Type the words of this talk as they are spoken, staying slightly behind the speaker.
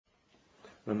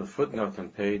In the footnote on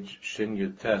page Shin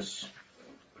Yud Tes,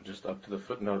 just up to the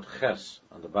footnote Ches,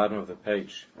 on the bottom of the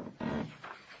page,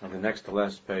 on the next to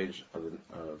last page of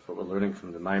what we're learning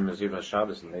from the Maimon Ziva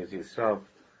Shabbos and Lazy itself,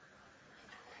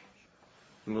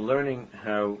 we're learning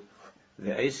how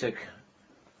the Asik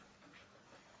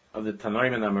of the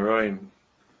Tanoim and Amoraim,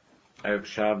 Erev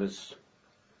Shabbos,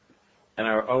 and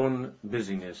our own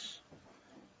busyness,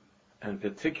 and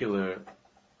particular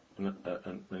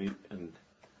and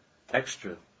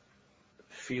extra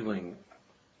feeling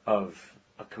of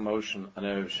a commotion on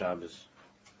Erev Shabbos,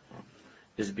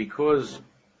 is because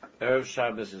Erev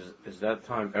Shabbos is that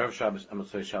time. Erev Shabbos, I'm going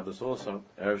to say Shabbos also.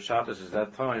 Erev Shabbos is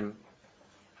that time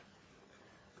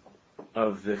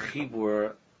of the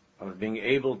chibur, of being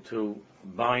able to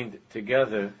bind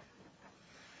together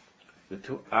the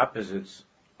two opposites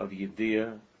of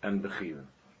Yediyah and Bechira.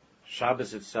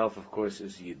 Shabbos itself, of course,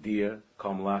 is Yediyah,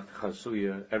 Kol Malach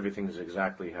Chasuya, everything is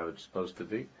exactly how it's supposed to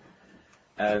be.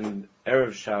 And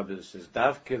Erev Shabbos is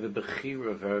Davke, the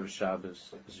Bechira of Erev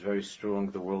Shabbos is very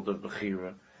strong, the world of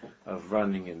Bechira, of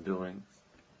running and doing.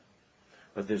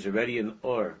 But there's already an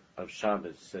or of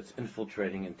Shabbos that's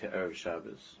infiltrating into Erev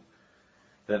Shabbos,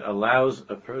 that allows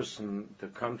a person to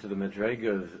come to the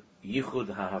Madrega of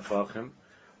Yichud HaHafachim,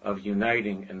 of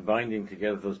uniting and binding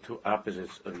together those two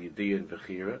opposites of Yediyah and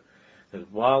Bechira,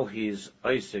 that while he's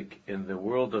Isaac in the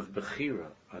world of Bechira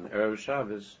on Erev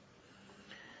Shabbos,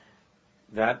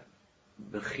 that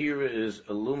Bechira is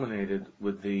illuminated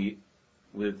with the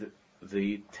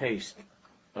taste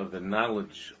of the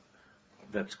knowledge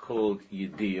that's called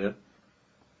Yediyah.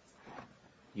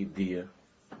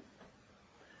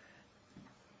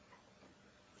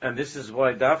 And this is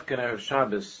why Dafka Erev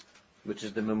Shabbos, which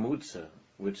is the Memutza,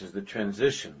 which is the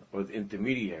transition or the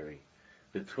intermediary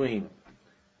between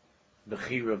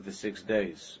Bechira of the 6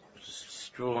 days, which is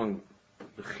strong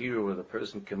Bechira where the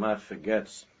person Kemat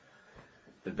forgets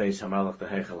the Beis HaMelech, the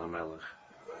Heichel HaMelech,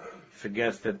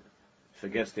 forgets the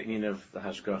inyan of the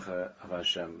Hashgacha of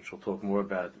Hashem, which we'll talk more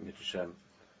about in Hashem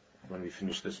when we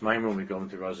finish this Maimon, when we go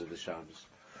into Rosh the Shabbos.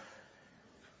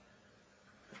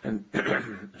 And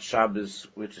Shabbos,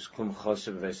 which is Klum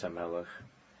Chosev Beis HaMelech,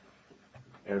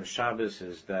 Erev Shabbos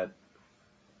is that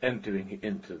entering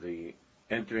into the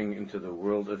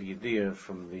world of Yediyah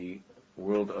from the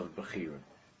world of Bechira.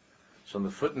 So in the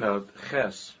footnote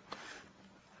Ches,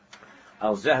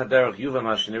 Al Zeh Haderech Yuva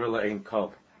Ma Shenira La'ein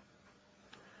Kol,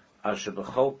 Asher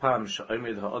B'chol Pam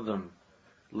She'omed Ha'odam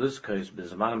Lizkos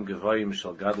B'zmanim Gevayim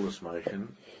Shel Gadlus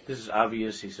Meichen. This is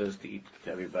obvious, he says to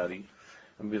everybody,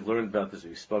 and we've learned about this,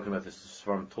 we've spoken about this, the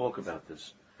Sfarim talk about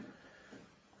this.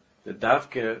 The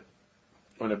Davke,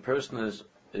 when a person has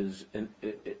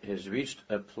reached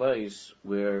a place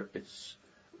where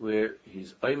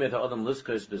he's Omed Ha'odam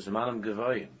Lizkos B'zmanim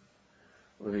Gevayim,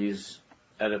 where he's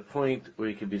at a point where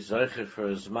he can be zeicher for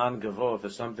a zman gavor, for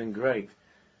something great.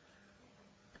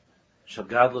 Shal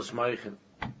gadlus meichen,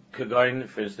 kagain,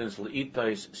 for instance,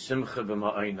 le'itais simcha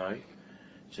b'ma'ainai.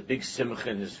 It's a big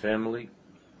simcha in his family.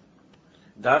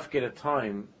 Dafke at a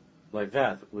time like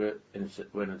that, when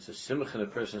it's a simcha in a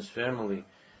person's family,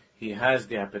 he has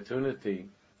the opportunity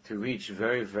to reach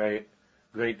very, very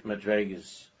great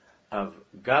madregas of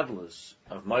gadlus,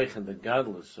 of meichen, the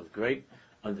gadlus, of great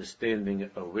understanding,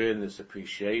 awareness,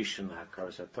 appreciation,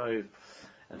 hakaras hatov,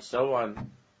 and so on.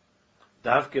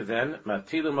 Davke then,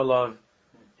 matilim alav,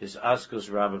 his askus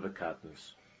rabba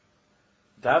bekatnus.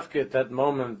 Davke at that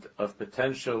moment of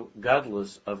potential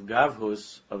gadlus, of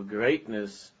gavhus, of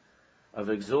greatness, of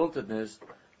exaltedness,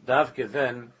 Davke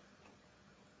then,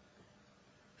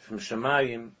 from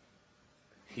Shemayim,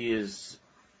 he is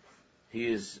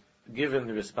given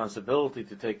the responsibility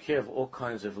to take care of all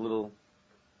kinds of little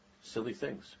silly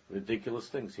things, ridiculous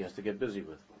things he has to get busy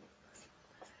with.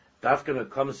 Dafka when it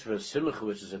comes for a simcha,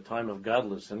 which is a time of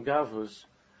godless and gavus,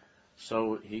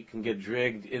 so he can get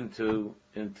dragged into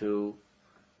the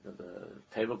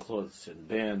tablecloths and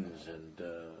bands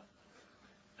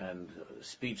and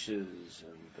speeches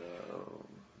and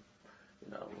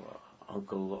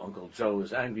Uncle Joe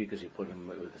is angry because he put him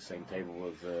with the same table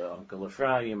with Uncle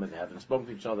Ephraim, and they haven't spoken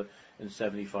to each other in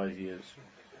 75 years.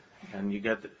 And you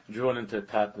get drawn into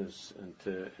tatnus,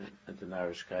 into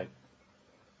narishkeit.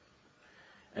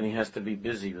 And he has to be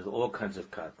busy with all kinds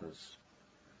of katnus.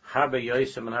 Harbe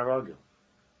yoisem and haragil.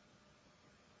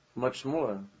 Much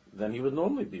more than he would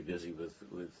normally be busy with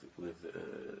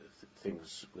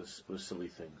things, with silly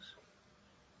things.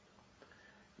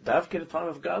 Davke the time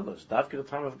of gadlus, davke the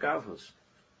time of gavus.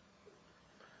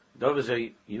 Dov is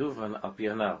a yuvan al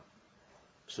pianal.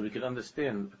 So we can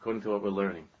understand according to what we're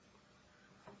learning.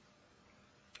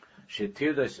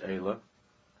 Shetir des Eila,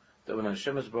 that when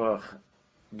Hashem Yisbarach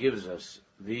gives us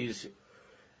these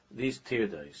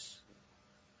tirdos,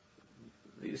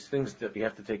 these things that we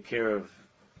have to take care of,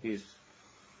 these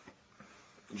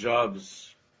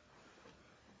jobs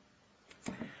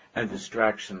and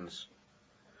distractions,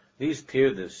 these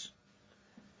tirdos,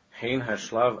 hein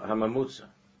hashlav hamamutza.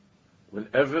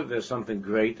 Whenever there's something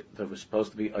great that was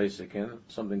supposed to be Isaac in,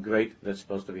 something great that's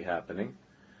supposed to be happening,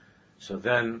 so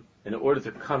then, in order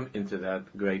to come into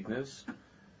that greatness,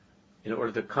 in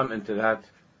order to come into that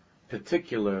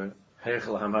particular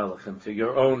Heichel HaMelech, into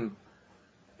your own,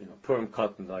 Purim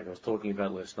cotton, like I was talking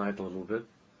about last night a little bit,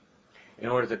 in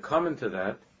order to come into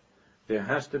that, there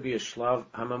has to be a Shlav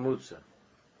HaMamutza.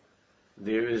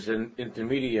 There is an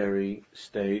intermediary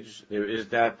stage, there is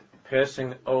that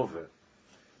passing over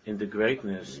into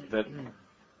greatness that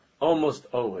almost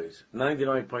always,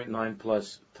 99.9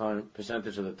 plus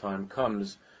percentage of the time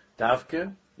comes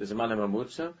Davke, the Zaman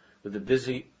HaMamutza, with the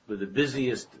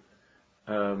busiest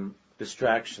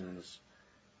distractions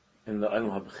in the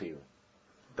Olam HaBechira.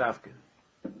 Davke.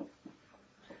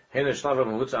 Hene Shlav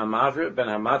HaMamutza Amavir ben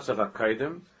HaMatzav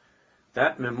HaKaidim,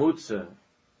 that Mamutza,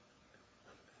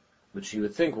 which you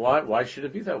would think, why should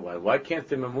it be that way? Why can't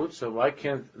the Mamutza,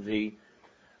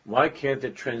 why can't the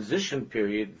transition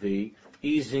period be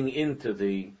easing into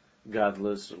the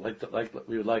godless, like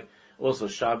we would like also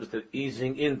Shabbos, that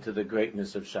easing into the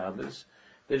greatness of Shabbos,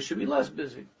 that it should be less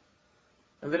busy,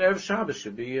 and that Erev Shabbos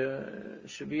should be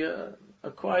a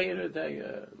quieter day,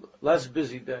 less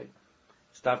busy day.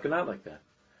 Stop not like that.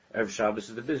 Erev Shabbos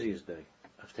is the busiest day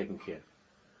of taking care.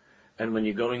 And when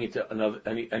you're going into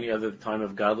any other time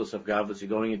of godless, you're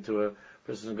going into a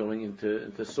person going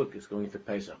into Sukkot, going into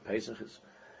Pesach. Pesach is,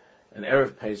 and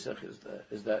Erev Pesach is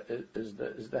the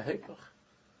Hepach.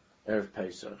 Erev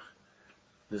Pesach,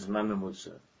 this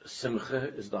Mamamutza.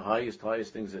 Simcha is the highest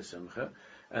things is Simcha.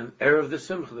 And Erev the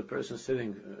Simcha, the person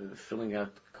sitting, filling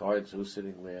out cards, who's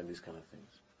sitting where, and these kind of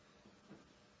things.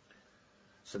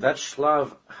 So that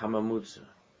Shlav Hamamutza,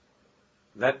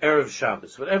 that Erev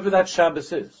Shabbos, whatever that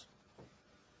Shabbos is,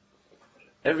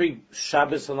 every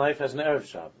Shabbos in life has an Erev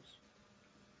Shabbos.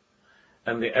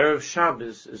 And the Erev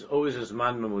Shabbos is always a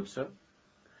Zman Mamutza,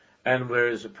 and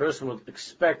whereas a person would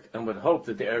expect and would hope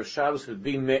that the Erev Shabbos would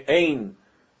be Me'ain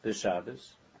the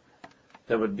Shabbos,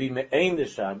 that would be Me'ain the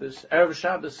Shabbos, Erev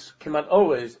Shabbos came out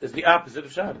always is the opposite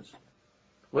of Shabbos.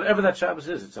 Whatever that Shabbos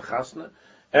is, it's a Chasna.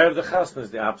 Erev the Chasna is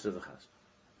the opposite of the Chasna.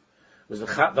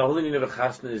 The whole meaning of a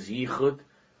Chasna is Yichud,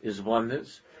 is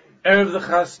oneness. Erev the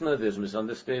Chasna, there's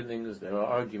misunderstandings, there are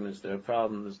arguments, there are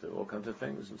problems, there are all kinds of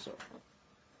things, and so on.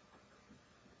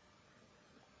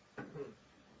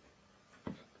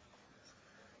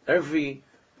 Every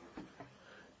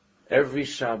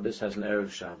Shabbos has an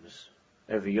Erev Shabbos.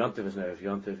 Every Yontif is an Erev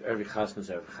Yontif. Every Chasna is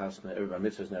an Erev Chasna. Every Bar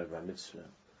Mitzvah is an Erev Bar Mitzvah.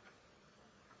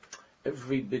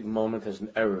 Every big moment has an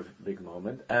Erev big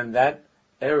moment. And that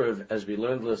Erev, as we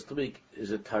learned last week,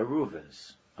 is a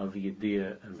Taruves of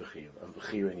Yediyah and Bechira, of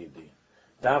Bechira and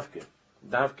Yediyah.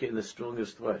 Davke in the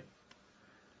strongest way.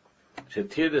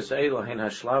 Shetir des Eil hein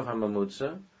hashlav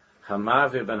hamamutza,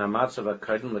 hamavir ben hamatzav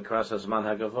ha'kaidim lekras hazman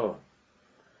hagavoh.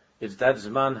 It's that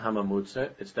Zman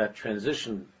HaMamutza, it's that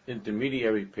transition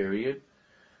intermediary period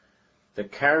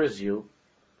that carries you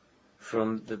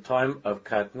from the time of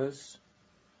katnus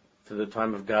to the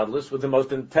time of godless with the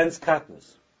most intense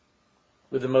katnus,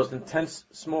 with the most intense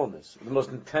smallness, with the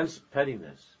most intense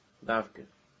pettiness. Davke.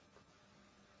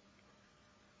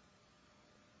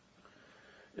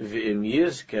 V'im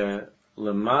yizke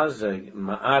lemazeg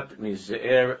ma'at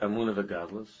mize'er amun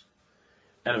v'gadlus.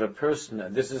 And if a person,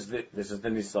 and this is the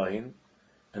Nisayin,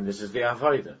 and this is the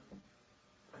Avodah,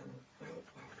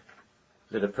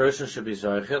 that a person should be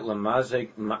Zarechit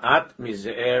Lamazek Ma'at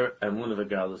Mize'er Amun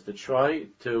V'Galus, to try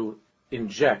to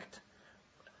inject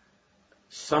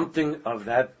something of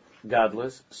that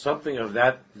godless, something of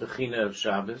that Bechina of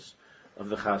Shabbos, of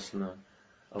the Chasna,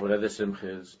 of whatever Simcha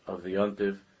is, of the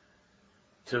Yontiv,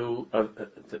 to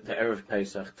the Erev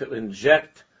Pesach, to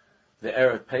inject the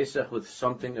Erev Pesach with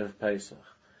something of Pesach,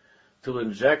 to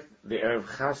inject the Erev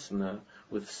Chasna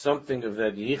with something of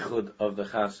that Yichud of the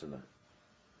Chasna,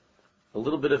 a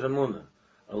little bit of Emunah,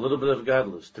 a little bit of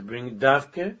Gadlus, to bring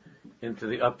Davke into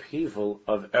the upheaval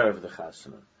of Erev the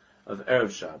Chasna, of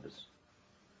Erev Shabbos.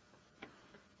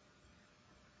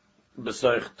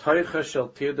 B'soich toicha shel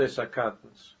tirdei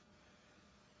sakatnas.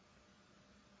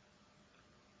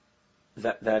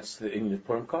 That's the Inyan of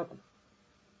Purim cotton.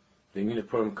 The Inyan of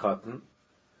Purim cotton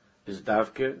is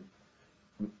Davke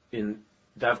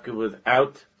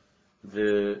without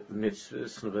the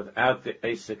mitzvahs, without the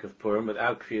Asik of Purim,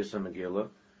 without Kriyas HaMegillah.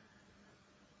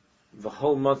 The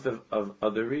whole month of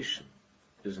Adar Rishon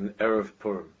is an Erev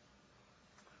Purim.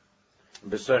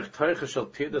 Besorg teuche shall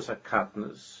tirdas a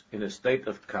katnus, in a state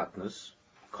of katnus,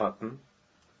 cotton,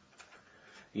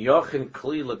 yochin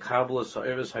kli lekablas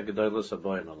ha'eres ha'gedolos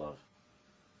ha'boyin alav.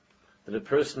 That a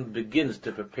person begins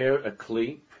to prepare a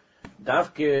kli,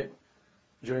 davke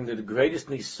during the greatest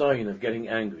nisayon of getting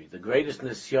angry, the greatest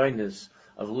nisyonis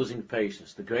of losing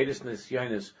patience, the greatest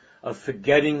nisyonis of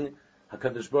forgetting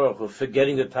HaKadosh Baruch Hu,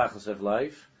 forgetting the tachlis of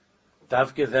life,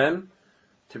 davke then,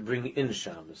 to bring in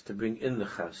Shabbos, to bring in the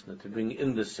Chasna, to bring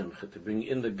in the Simcha, to bring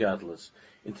in the Gadlus,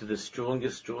 into the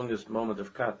strongest moment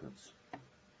of Katnus.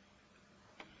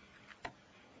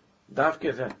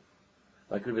 Davke then,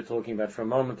 like we were talking about for a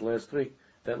moment last week,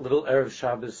 that little Erev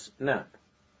Shabbos nap,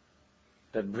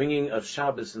 that bringing of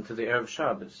Shabbos into the Erev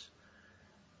Shabbos,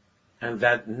 and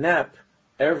that nap,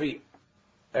 every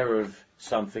Erev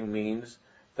something means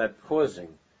that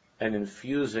pausing and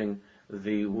infusing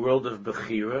the world of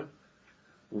Bechira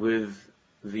with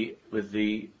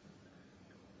the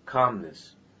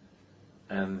calmness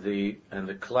and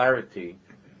the clarity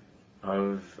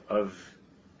of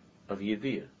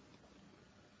Yediyah.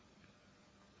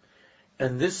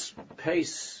 And this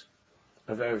pace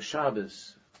of Erev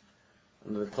Shabbos,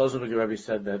 and the Klosenberger Rebbe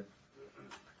said that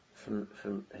from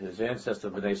his ancestor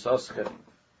Bnei Soscha,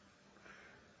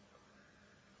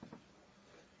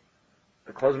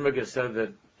 the Klosenberger said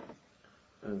that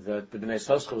the Bnei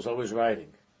Soscha was always writing.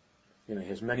 He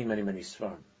has many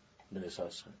svarim, Bnei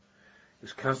Soscha. He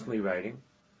was constantly writing.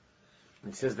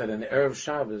 And he says that in the Erev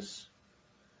Shabbos,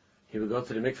 he would go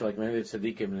to the mikveh, like many of the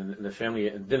tzaddikim in the family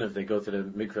in Dinov, they go to the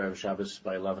mikveh Erev Shabbos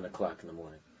by 11 o'clock in the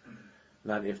morning.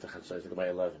 Not if the chatzos, by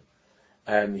 11.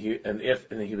 And he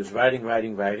was writing,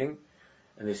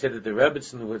 and they said that the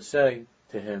Rebbitzin would say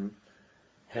to him,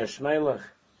 Herr Shmeilach,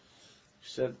 he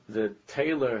said, the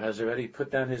tailor has already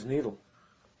put down his needle.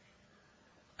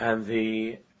 And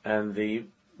the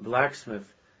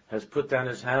blacksmith has put down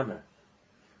his hammer.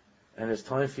 And it's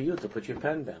time for you to put your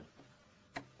pen down.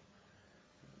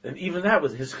 And even that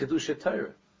was his Chiddush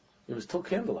Torah. It was till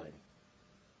candlelighting.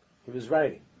 He was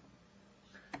writing.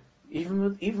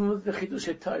 Even with the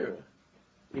Chiddush Torah,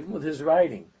 even with his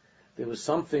writing, there was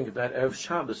something about Erev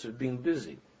Shabbos of being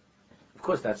busy. Of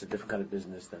course, that's a different kind of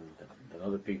business than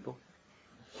other people.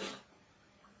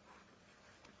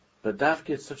 But Dafke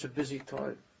is such a busy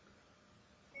time.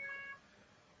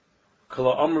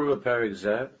 Kala Amr Perik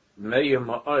Zeh, Meir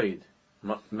Ma'id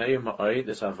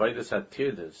is Avodas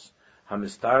HaTirdes,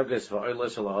 HaMistarges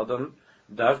Va'oiles Al Adam,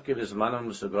 Dafke V'Zmanam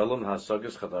Musagolam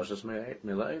HaSagas Chadashas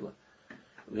Mila'ela.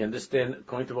 We understand,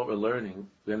 according to what we're learning,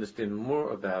 we understand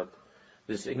more about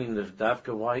this meaning of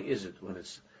Dafke. Why is it when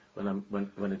it's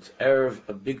Erev,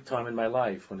 a big time in my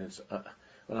life, when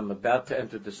I'm about to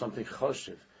enter into something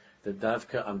choshev, the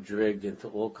Davka, I'm dragged into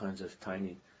all kinds of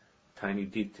tiny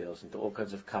details, into all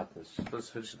kinds of katnas. Let's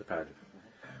finish the paragraph.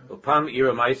 It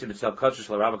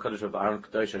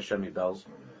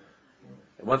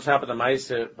once happened a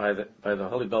Maisa by the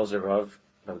Holy Belzer Rav,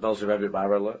 by the Belzer Rebbe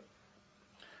Barala.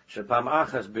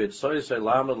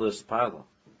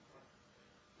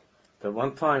 That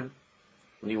one time,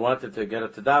 when he wanted to get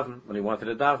up to daven,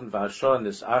 V'ashon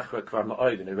this achra kvar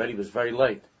ma'oid, and already was very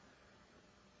late.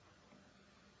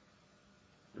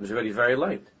 It was already very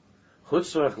late. He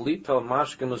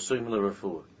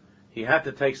had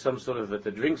to take some sort of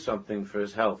to drink something for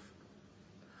his health.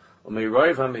 And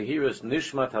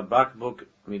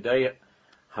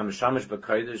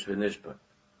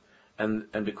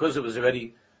because it was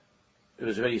already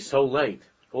so late,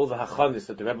 all the hachanis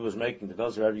that the Rebbe was making, the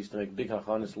Belzer Rebbe used to make big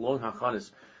hachanis, long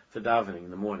hachanis for davening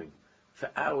in the morning, for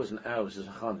hours and hours as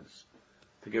hachanis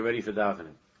to get ready for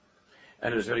davening.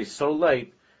 And it was already so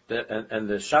late that, and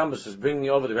the Shabbos was bringing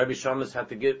over, the Rebbe Shabbos had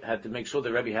to make sure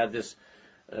the Rebbe had this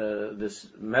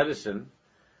medicine,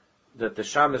 that the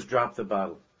Shabbos dropped the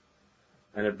bottle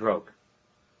and it broke.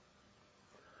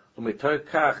 And as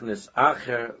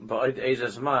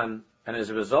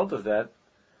a result of that,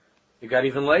 it got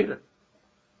even later.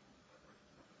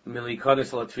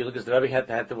 Because the Rebbe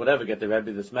had to whatever, get the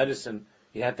Rebbe this medicine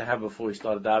he had to have before he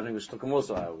started davening, which took him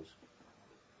also hours.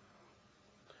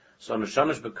 So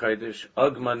Meshamish B'Kodesh,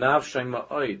 Agma Navshay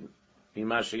Ma'oid,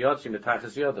 Mimashayotzi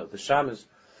Metachas Yoda. The Shamas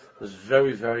was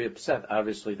very, very upset,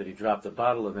 obviously, that he dropped the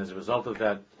bottle, and as a result of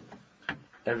that,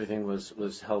 everything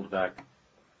was held back.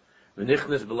 And he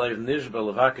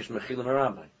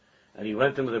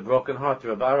went in with a broken heart to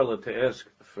Rabbi Arla to ask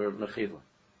for Mechila.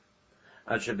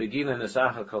 And Shebegina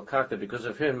Nesachal Kolkata, because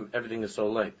of him, everything is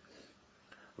so late.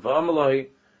 V'amaloi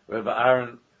Rabbi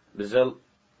Aaron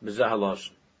B'Zahalosh.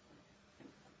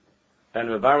 And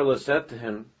Rabbi Arla said to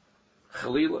him,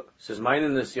 Chalila, says, mine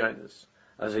in this Yonis,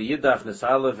 As a Yid darf nes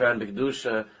alle werden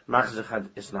Kedusha machen sich an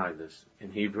Isnagdas.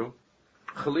 In Hebrew,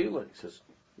 Chalila. He says,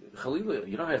 Chalila,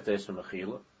 you don't have to ask for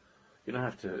Mechila. You don't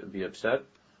have to be upset.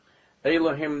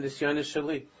 Elohim Nisyan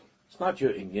Shali. It's not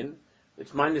your Indian.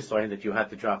 It's my Nisayan that you had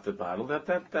to drop the bottle.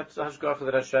 That's Hashgacha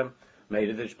that Hashem made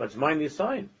it, but it's my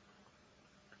Nisayan.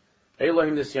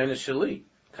 Elohim Nisyan Shali.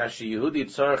 Kashi Yehudi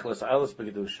Tzarech L'S'alas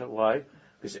B'Kedusha. Why?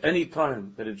 Because any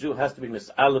time that a Jew has to be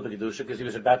Mis'ala B'Kedusha, because he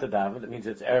was about to daven, that means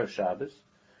it's Erev Shabbos,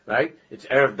 right? It's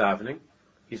Erev davening.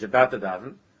 He's about to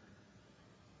daven.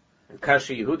 And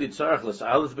Kashi Yehudi Tzarech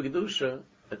L'S'alas B'Kedusha,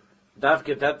 davke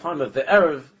at that time of the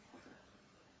Erev,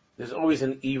 there's always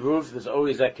an Eruv, there's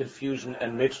always that confusion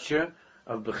and mixture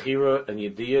of Bechira and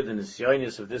Yediyah. The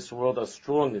Nisyanis of this world are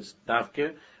strong, it's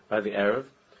davke by the Erev.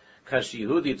 Kashi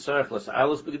Yehudi Tzarech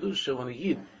L'S'alas B'Kedusha, when a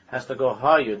Yid has to go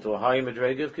higher to a higher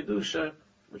Madrega of Kedusha,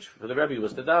 which for the Rebbe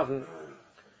was the daven,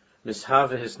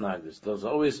 Mishave his Nagdas. There's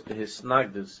always his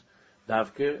Nagdas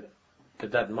davke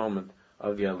at that moment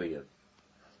of the Aliyah.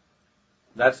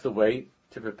 That's the way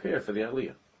to prepare for the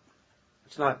Aliyah.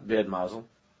 It's not bad mazel.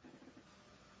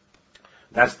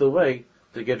 That's the way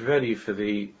to get ready for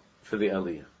the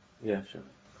Aliyah. Yeah, sure.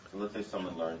 So let's say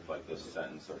someone learns like this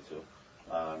sentence or two.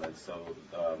 And so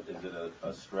is it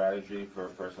a strategy for a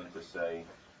person to say,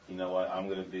 you know what, I'm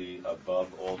going to be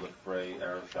above all the fray,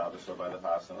 Erev Shabbos or by the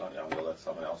Passover. I'm going to let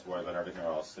someone else worry about everything,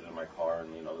 or I'll sit in my car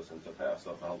and, listen to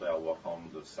Passover the whole day. I'll walk home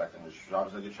the second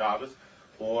Shabbos I get Shabbos.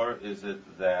 Or is it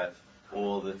that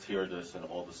all the tierdus and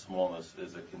all the smallness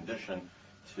is a condition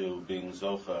to being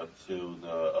zocha to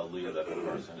the aliyah that a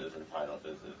person is entitled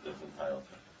to?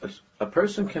 A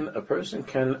person can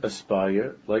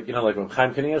aspire, like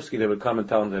Chaim Kanievsky, they would come and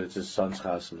tell him that it's his son's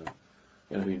chasana.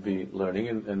 He'd be learning,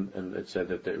 and it said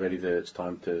that it's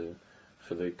time for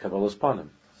the Kabbalah's panim.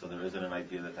 So there isn't an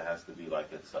idea that there has to be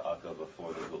like a tza'aka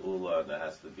before the geula, there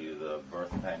has to be the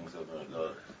birth pangs of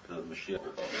the Mashiach.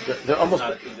 They're almost, it's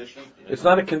not a condition? It's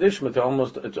not a condition, but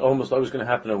it's almost always going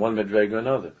to happen on one medrega or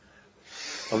another.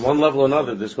 On one level or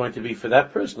another, there's going to be, for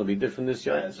that person, it'll be different this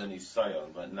year. As an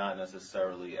isayon, but not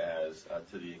necessarily as,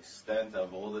 to the extent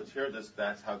of all the tierdus,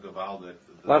 that's how gavaldic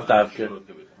the Lav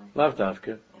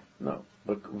davke. No.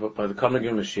 But by the coming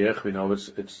of Mashiach, we know it's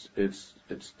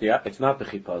not the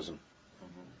chipazim.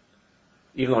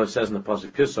 Even though it says in the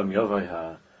pasuk Kisam Yovai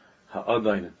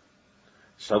ha'adayin,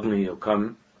 suddenly he'll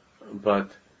come, but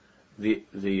it's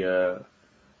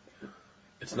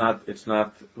not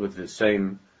with the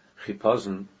same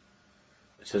chipazim.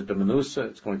 It says b'menusa,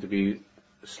 it's going to be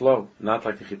slow, not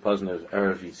like the chipazim of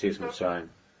Erev Yitzias Mitzrayim.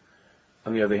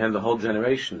 On the other hand, the whole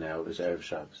generation now is Erev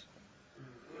Shabbos.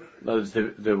 No,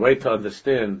 the way to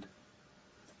understand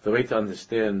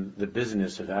the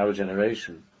business of our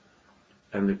generation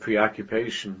and the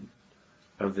preoccupation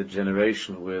of the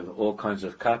generation with all kinds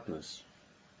of katness,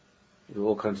 with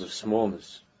all kinds of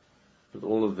smallness, with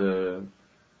all of the,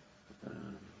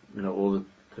 all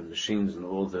the machines and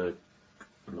all the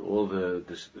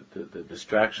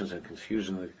distractions and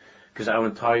confusion, because our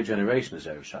entire generation is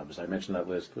Erev Shabbos. I mentioned that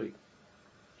last week.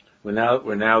 We're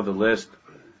now the last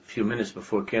few minutes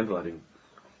before candlelighting.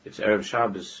 It's Erev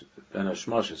Shabbos and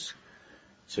Hashmoshes.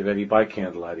 It's already by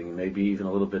candlelighting, maybe even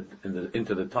a little bit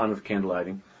into the time of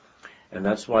candlelighting, and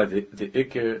that's why the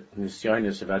Iker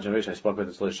Nisyanis of our generation. I spoke about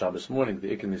this last Shabbos morning. The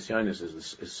Iker Nisyanis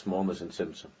is smallness and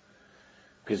tzimtzum,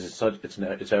 because it's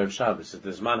Erev Shabbos. It's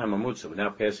the Zman HaMamutza. We're now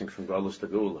passing from Golus to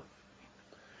Geula,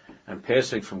 and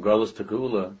passing from Golus to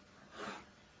Geula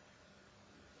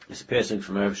is passing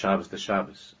from Erev Shabbos to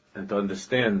Shabbos, and to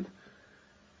understand.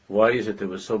 Why is it that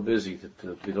we're so busy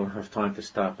that we don't have time to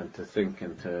stop and to think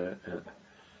and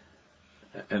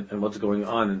what's going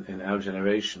on in our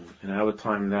generation, in our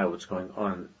time now, what's going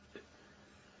on,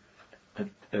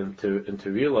 and to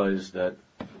realize that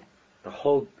the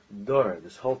whole door,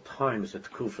 this whole time is a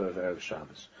tekufa of Erev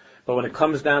Shabbos. But when it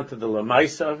comes down to the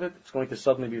lamaisa of it, it's going to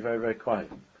suddenly be very, very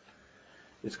quiet.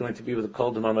 It's going to be with a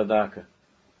kol d'mamadaka,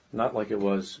 not like it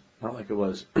was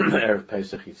Erev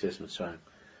Pesach Yitzias Mitzrayim.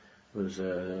 It was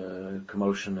a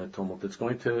commotion, a tumult. It's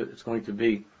going to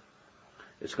be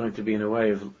in a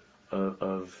way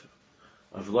of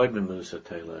leibnimus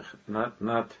telech, not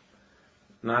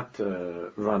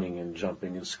running and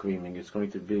jumping and screaming. It's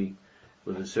going to be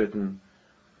with a certain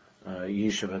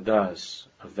yishuv hadas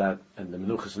of that, and the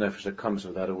menuchas nefesh that comes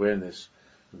with that awareness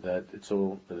that it's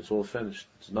all finished,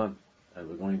 it's done, and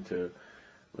we're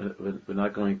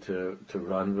not going to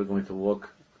run. We're going to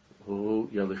walk. We'll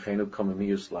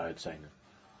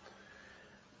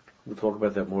talk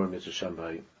about that more in Mitzvah Shem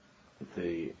by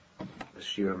the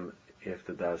Shirim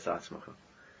after Das Atzmacha.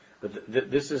 But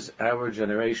this is our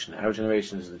generation. Our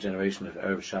generation is the generation of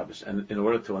Erev Shabbos. And in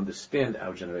order to understand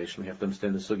our generation, we have to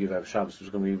understand the Sugi of Erev Shabbos,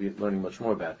 which we're going to be learning much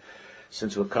more about.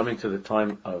 Since we're coming to the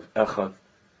time of Echad,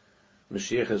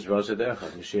 Mashiach is Rozed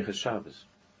Echad, Mashiach is Shabbos.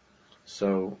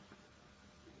 So,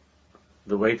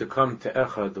 the way to come to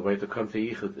Echad, the way to come to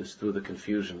Yichud is through the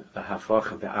confusion, the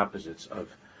Hafach, the opposites of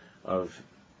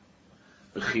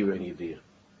Bechira and Yediyah.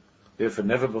 Therefore,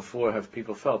 never before have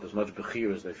people felt as much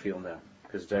Bechira as they feel now.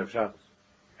 Because it's Erev Shabbos.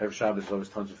 Erev Shabbos is always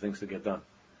tons of things to get done.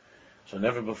 So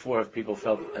never before have people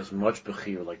felt as much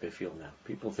Bechira like they feel now.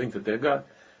 People think that they're God.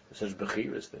 There's such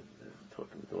Bechiras.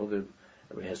 Everybody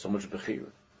has so much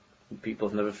Bechira. People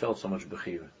have never felt so much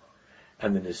Bechira.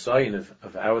 And the Nisayan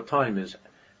of our time is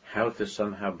how to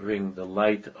somehow bring the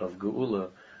light of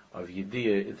Geula, of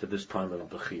Yediyah, into this time of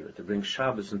Bechira. To bring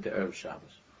Shabbos into Erev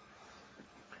Shabbos.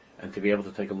 And to be able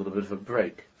to take a little bit of a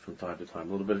break from time to time,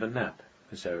 a little bit of a nap.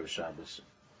 Erev Shabbos,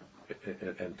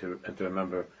 and to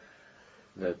remember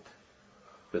that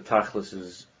the Tachlis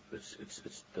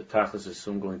is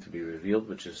soon going to be revealed,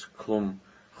 which is Klum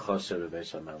Chaser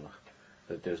Beis HaMelech,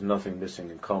 that there's nothing missing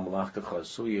in Kol Malachta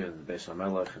Chasuya and Beis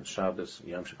HaMelech and Shabbos,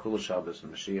 Yom Shekula Shabbos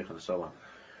and Mashiach and so on.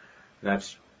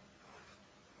 That's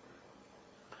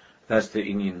the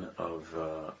inyan of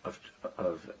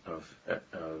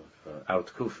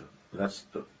Out Kufa. That's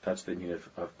the inyan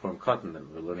of Purim Katan that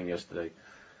we were learning yesterday.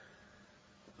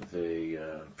 The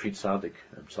Pri Tzaddik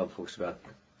talks about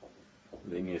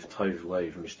the inyan of Toiv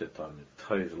Leiv, Mishtet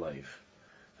Toiv Leiv.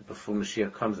 That before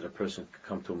Mashiach comes, that a person can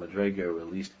come to a madrega, or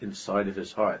at least inside of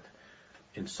his heart,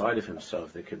 inside of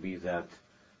himself, there could be that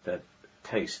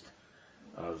taste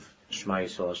of Shema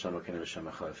Yisrael Hashem Elokeinu Hashem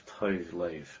Echad, Toiv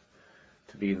Leiv.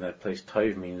 To be in that place,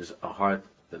 Toiv means a heart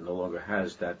that no longer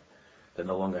has that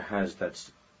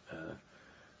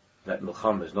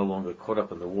milchama, is no longer caught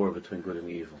up in the war between good and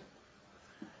evil.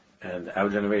 And our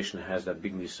generation has that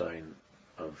big nisayon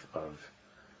of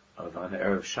on the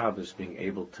Erev Shabbos being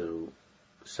able to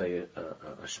say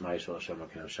a Shema Yisrael Hashem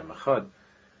Elokeinu Hashem Echad,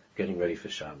 getting ready for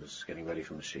Shabbos, getting ready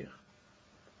for Mashiach.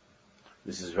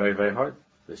 This is very, very hard.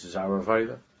 This is our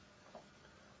avodah.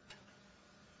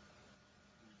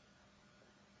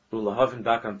 Ulahavin,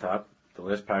 back on top, the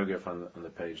last paragraph on the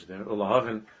page there.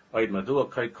 Ulahavin, oid madua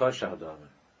kait kasha hadavar.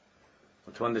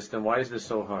 To understand why is this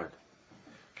so hard?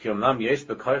 Ki omnam yesh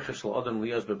bekoicha shel adam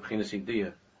liyos bebchinas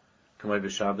idiyah, k'may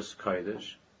b'Shabbos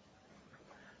kodesh.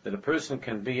 That a person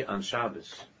can be on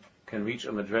Shabbos, can reach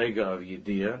a madrega of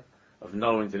yidiyah, of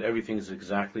knowing that everything is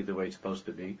exactly the way it's supposed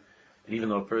to be, and even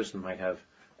though a person might have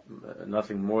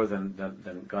nothing more than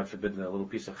God forbid, a little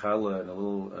piece of challah and a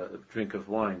little drink of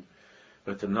wine,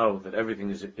 but to know that everything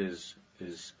is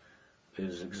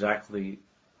exactly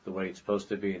the way it's supposed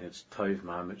to be, and it's toiv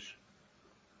mamish.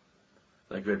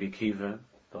 Like Rabbi Kiva,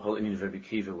 the whole inyan of Rabbi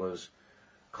Kiva was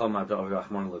kol ma'adav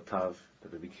rachman l'tav.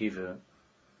 That Rabbi Kiva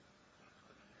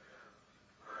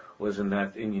was in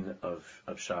that inyan of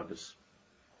Shabbos.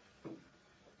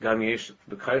 Gam yesh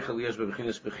b'kaycha liyas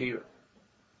b'bechinas b'chira.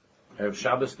 Erev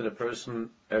Shabbos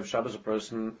a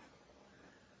person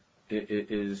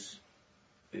is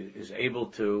able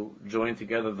to join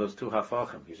together those two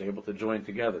hafachim. He's able to join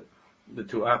together the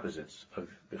two opposites of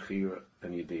Bechira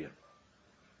and Yediyah.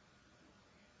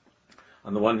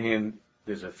 On the one hand,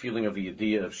 there's a feeling of a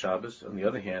Yediyah of Shabbos. On the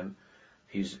other hand,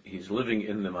 he's living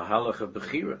in the Mahalach of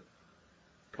Bechira.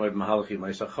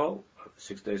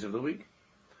 6 days of the week.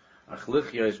 A person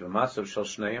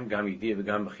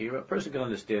can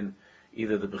understand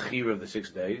either the Bechira of the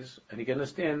 6 days, and he can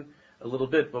understand a little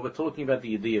bit, but we're talking about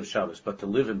the Yediyah of Shabbos. But to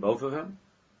live in both of them,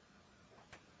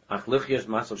 Yediyah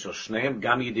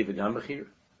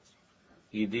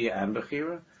and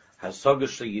Bechira,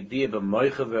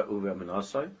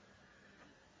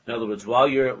 in other words,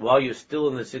 while you're still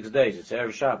in the 6 days, it's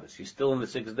Erev Shabbos, you're still in the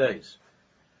 6 days,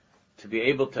 to be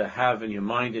able to have in your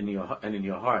mind and in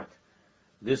your heart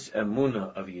this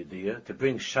emunah of Yediyah, to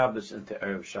bring Shabbos into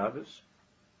Erev Shabbos.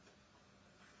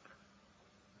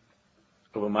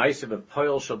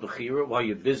 While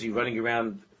you're busy running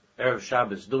around Erev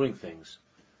Shabbos doing things,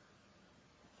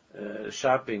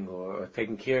 shopping or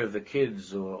taking care of the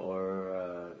kids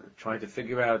or trying to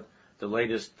figure out the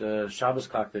latest Shabbos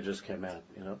clock that just came out,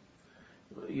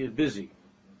 you're busy.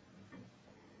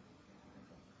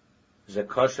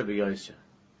 Zekasha b'yoseh.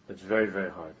 That's very, very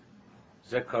hard.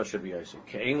 Zekasha b'yoseh.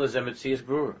 Ke'ein lezeh mitzias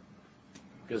brewer.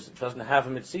 Because it doesn't have a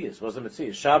mitzias. What's a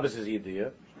mitzias? Shabbos is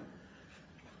Yediyah.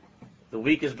 The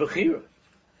week is Bechira.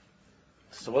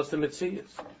 So what's the mitzias?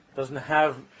 It doesn't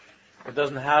have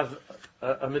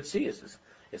a mitzias.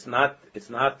 It's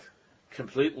not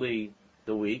completely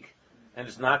the week, and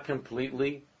it's not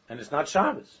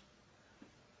Shabbos.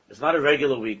 It's not a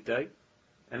regular weekday,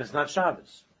 and it's not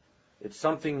Shabbos. It's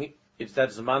something, it's that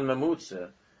Zman Mamutza,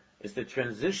 it's the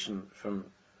transition from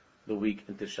the week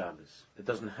into Shabbos. It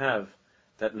doesn't have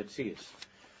that Metzias.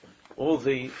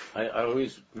 I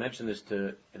always mention this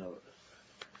to,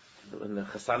 when the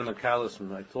Chassanim and Kalas,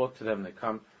 when I talk to them, they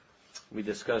come, we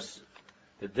discuss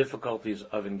the difficulties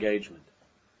of engagement.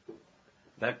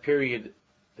 That period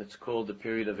that's called the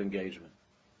period of engagement.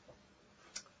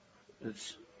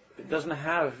 It's an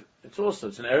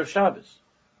Erev Shabbos.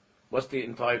 What's the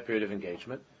entire period of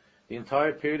engagement? The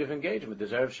entire period of engagement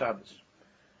is Erev Shabbos.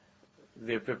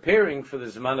 They're preparing for the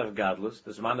Zman of Gadlus,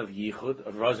 the Zman of Yichud,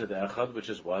 of Razed Echad, which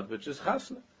is what? Which is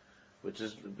Chasna, which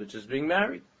is being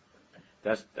married.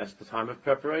 That's the time of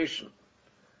preparation.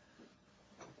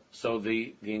 So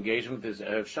the engagement is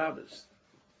Erev Shabbos.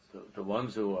 The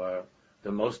ones who are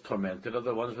the most tormented are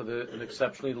the ones with an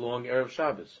exceptionally long Erev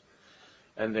Shabbos.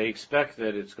 And they expect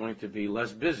that it's going to be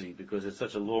less busy because it's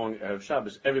such a long Erev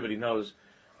Shabbos. Everybody knows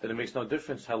that it makes no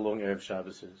difference how long Erev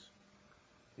Shabbos is.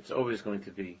 It's always going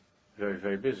to be very,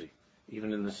 very busy.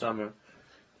 Even in the summer,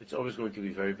 it's always going to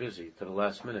be very busy to the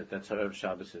last minute. That's how Erev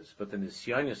Shabbos is. But in the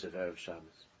Nisyanis of Erev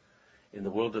Shabbos, in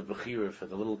the world of Bechira for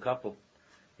the little couple,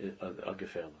 are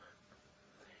gefährlich.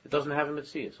 It doesn't have a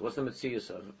Metzias. What's the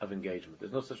Metzias of engagement?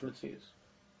 There's no such Metzias.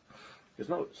 There's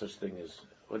no such thing as,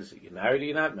 what is it, you're married or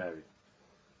you're not married?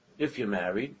 If you're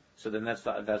married, so then that's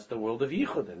the world of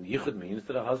Yichud, and Yichud means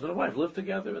that a husband and wife live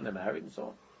together and they're married and so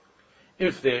on.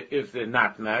 If they're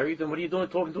not married, then what are you doing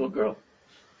talking to a girl?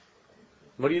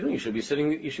 What are you doing? You should be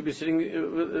sitting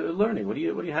learning. What are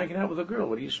you hanging out with a girl?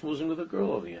 What are you schmoozing with a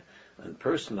girl over here? In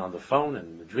person, on the phone,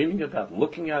 and dreaming about, and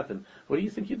looking at, and what do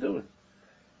you think you're doing?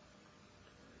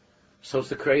 So it's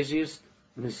the craziest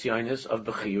nisyanis of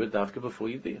Bechira Davka before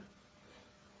Yidiyah.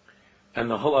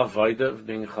 And the whole avodah of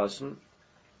being a chassan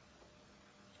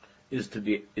is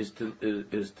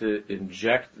to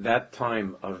inject that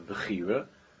time of Bechira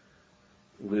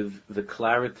with the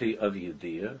clarity of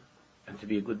Yidiyah and to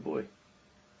be a good boy.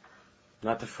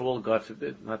 Not to fall, God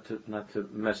forbid, not to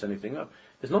mess anything up.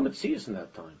 There's no Metzias in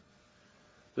that time.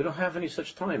 We don't have any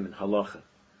such time in halacha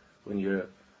when you're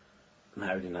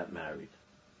married and not married.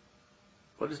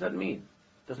 What does that mean?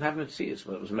 It doesn't have Metzias.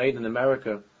 Well, it was made in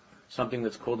America something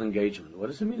that's called engagement. What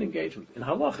does it mean, engagement? In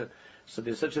halacha, so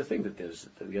there's such a thing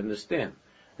that we understand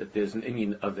that there's an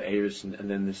Indian of the Eiris and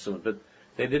then there's someone, but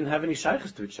they didn't have any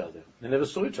shaykhs to each other. They never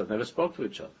saw each other, never spoke to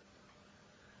each other.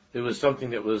 There was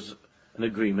something that was an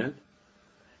agreement,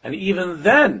 and even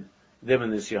then they were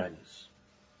nisyanis.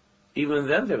 Even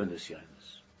then they were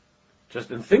nisyanis.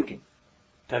 Just in thinking,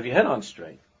 to have your head on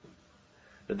straight.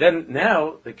 But then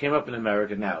now they came up in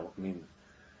America. Now, I mean,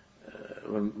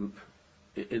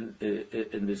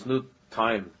 in this new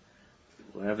time,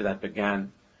 whenever that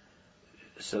began,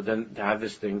 so then to have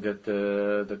this thing that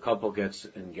the couple gets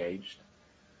engaged.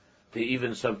 To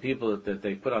even some people that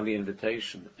they put on the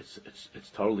invitation, it's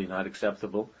totally not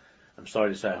acceptable. I'm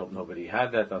sorry to say, I hope nobody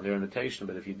had that on their invitation,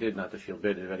 but if you did, not to feel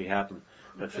bad, it already happened.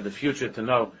 But for the future to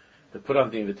know, to put on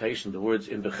the invitation the words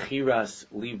in Bechiras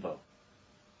Libo,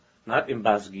 not in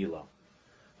Basgilo.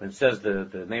 When it says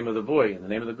the name of the boy and the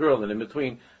name of the girl, and in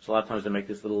between, so a lot of times they make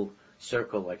this little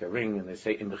circle like a ring, and they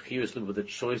say in Bechiras Libo, the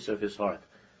choice of his heart.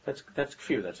 That's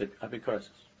kfir, that's apikarsis.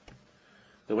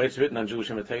 The way it's written on Jewish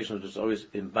invitations was always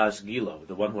in Basgilo,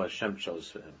 the one who Hashem chose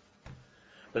for him.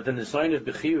 But then the sign of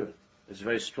Bechira is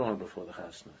very strong before the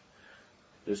chasna.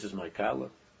 This is my kala.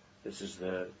 This is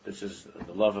the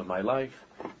love of my life.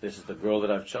 This is the girl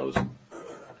that I've chosen,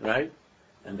 right?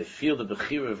 And they feel the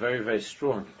Bechira very, very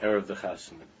strong, erev the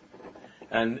chasna.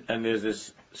 And there's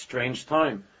this strange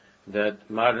time that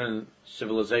modern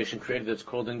civilization created that's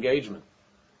called engagement.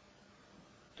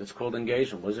 That's called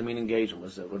engagement. What does it mean, engagement?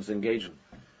 What is engagement?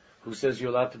 Who says you're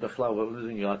allowed to bechlal? What does it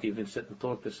mean? You're allowed to even sit and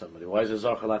talk to somebody. Why is a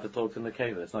Zach allowed to talk to the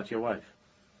Nekeva? That's not your wife.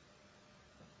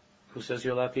 Who says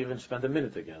you're allowed to even spend a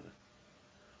minute together?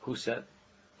 Who said?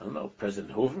 I don't know.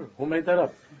 President Hoover? Who made that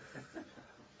up?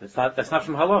 That's not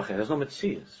from halacha. There's no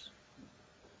metzias.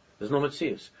 There's no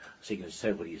metzias. So you're going to say,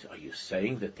 are you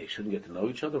saying that they shouldn't get to know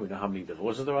each other? We know how many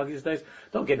divorces there are these days.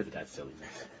 Don't get into that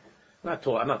silliness. I'm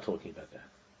not talking about that.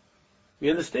 We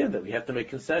understand that we have to make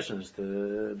concessions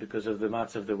because of the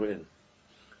matzav that we're in.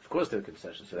 Of course there are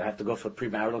concessions. So they have to go for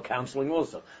premarital counseling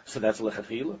also. So that's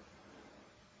lechatchila.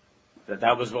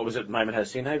 That was, what was it, Maimon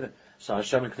Hasinai? So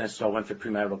Hashem and Knesset went for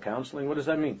premarital counseling. What does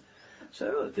that mean?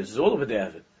 So this is all over the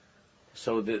Avid.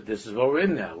 So this is what we're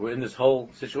in now. We're in this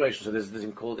whole situation. So there's this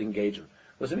thing called engagement.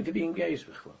 What does it mean to be engaged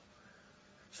with? So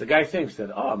the guy thinks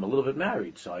that, I'm a little bit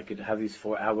married, so I could have these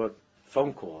 4-hour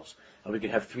phone calls, and we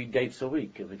could have 3 dates a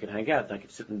week, and we could hang out, and I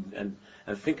could sit and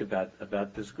think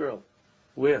about this girl.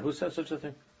 Where? Who says such a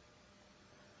thing?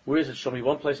 Where is it? Show me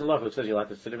one place in love where it says you'll have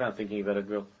to sit around thinking about a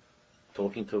girl,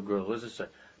 talking to a girl. Who does it say?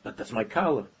 But that's my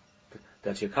kala.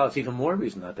 That's your kala. It's even more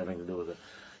reason not having to do with it.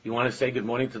 You want to say good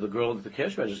morning to the girl at the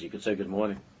cash register, you could say good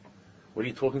morning. What are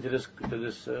you talking to this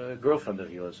girlfriend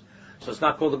of yours? So it's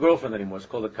not called a girlfriend anymore. It's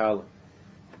called a kala.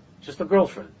 It's just a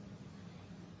girlfriend.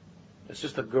 It's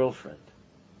just a girlfriend.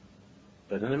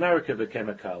 But in America, it became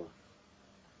a kala.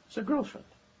 It's a girlfriend.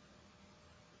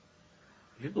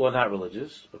 People are not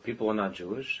religious, or people are not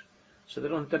Jewish, so they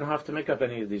don't have to make up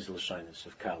any of these lashonos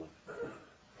of kala.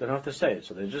 They don't have to say it,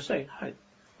 so they just say, "Hi,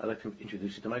 I'd like to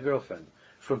introduce you to my girlfriend."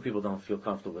 Some people don't feel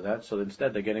comfortable with that, so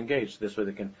instead they get engaged. This way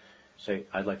they can say,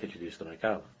 "I'd like to introduce you to my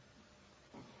kala."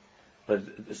 But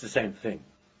it's the same thing.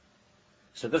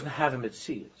 So it doesn't have a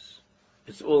mitzias.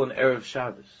 It's all an Erev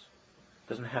Shabbos. It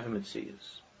doesn't have a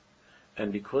mitzias.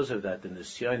 And because of that, the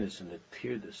nisyonis and the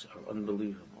tirdus are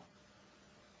unbelievable.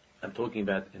 I'm talking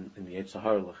about in the Yetzer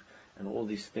Haralach, and all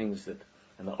these things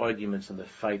and the arguments and the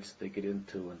fights they get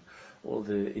into, and all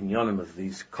the inyanim of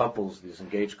these couples, these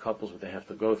engaged couples, what they have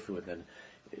to go through, and then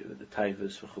the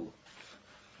taivas v'chulu.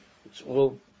 It's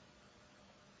all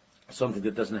something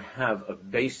that doesn't have a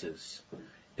basis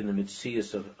in the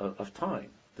mitzias of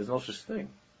time. There's no such thing.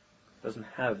 It doesn't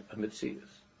have a mitzias.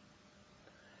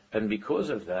 And because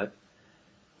of that,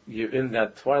 you're in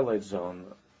that twilight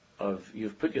zone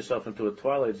you've put yourself into a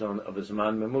twilight zone of a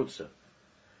Zman Memutza.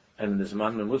 And in the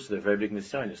Zman Memutza, they're very big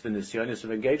nisyonis. The nisyonis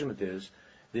of engagement is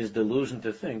this delusion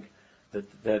to think that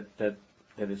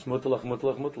it's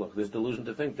mutlach. This delusion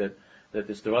to think that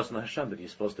it's the Ratzon Hashem, that you're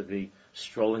supposed to be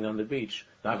strolling on the beach,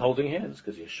 not holding hands,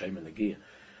 because you're shem and the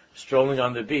strolling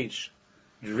on the beach,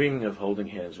 dreaming of holding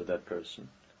hands with that person.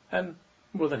 And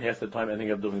more than half the time, ending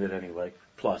up doing it anyway.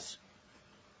 Plus.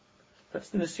 That's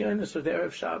the nisyonis of the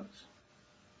Erev Shabbos.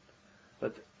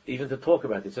 But even to talk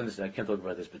about this, I can't talk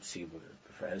about this, but see,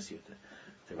 prefers you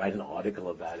to write an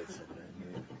article about it,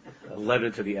 a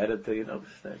letter to the editor,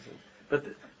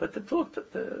 But to talk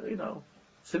to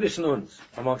Sivishnun's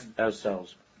amongst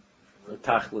ourselves,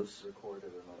 Tachlis.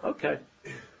 Okay.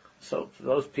 So for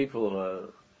those people who are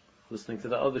listening to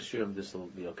the other shiurim, this will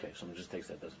be okay. Someone just takes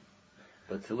that, doesn't.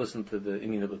 But to listen to the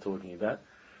Indian that we're talking about,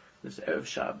 this Erev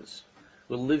Shabbos.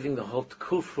 We're living the whole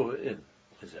Tkufa we're in,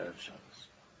 is Erev Shabbos.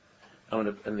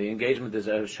 And the engagement is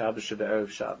Erev Shabbos, Sheba Erev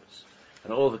Shabbos.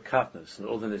 And all the katnas, and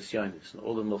all the nisyanis, and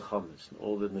all the milchamas, and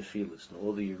all the nefilas, and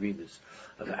all the yeridas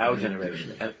of our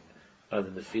generation, and are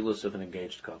the nefilas of an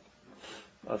engaged couple,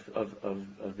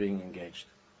 of being engaged.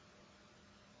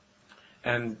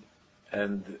 And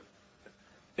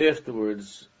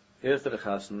afterwards, after the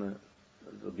chasana,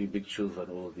 there'll be big tshuva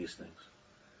and all of these things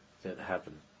that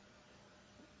happen.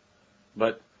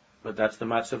 But that's the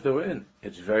matzav that we're in.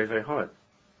 It's very, very hard.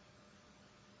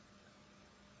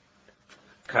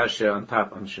 Kasha on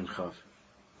top on Shinchav.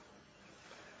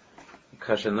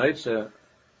 Kasha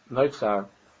Noitzar.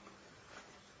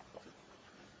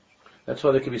 That's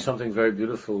why there can be something very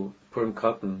beautiful, Purim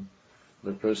Katan.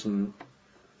 The person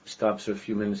stops for a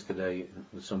few minutes today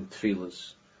with some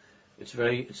tefillas. It's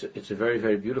a very,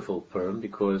 very beautiful Purim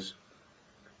because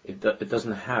it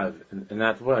doesn't have, in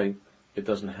that way, it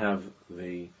doesn't have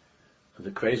the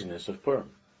craziness of Purim.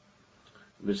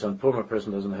 Because on Purim, a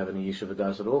person doesn't have any Yishuv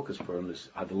Adas at all, because Purim is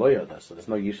Adaloya Adas, so there's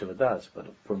no Yishuv Adas. But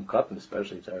Purim Katan,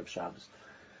 especially, it's Erev Shabbos.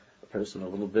 A person a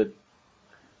little bit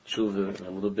tshuva, and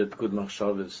a little bit good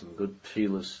machshavas, and good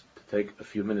tefillas, to take a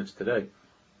few minutes today,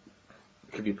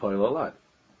 it could be poil a lot.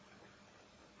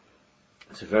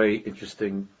 It's a very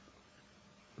interesting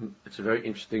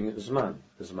Zman,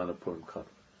 the Zman of Purim Katan.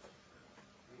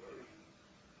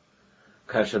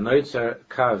 Kasha Noitzer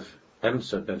Kav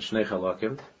Emtza Ben Shnei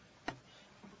Chalakim.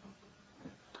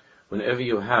 Whenever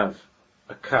you have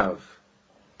a kav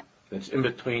that's in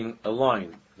between a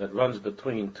line that runs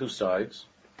between two sides,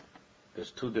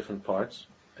 there's two different parts,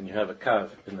 and you have a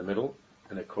kav in the middle,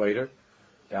 an equator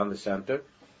down the center.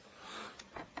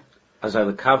 As I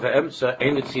the kav emtza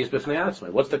ein mitzias b'fnei atzmai.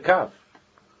 What's the kav?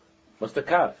 What's the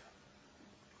kav?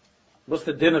 What's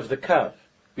the din of the kav?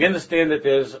 We understand that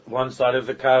there's one side of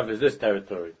the kav is this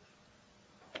territory.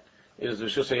 It is the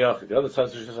Rishus HaYachid. The other side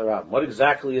is the Rishus HaRabim. What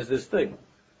exactly is this thing?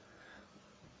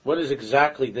 What is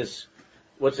exactly this?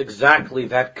 What's exactly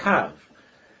that kav?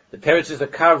 The Teretz says the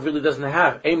kav really doesn't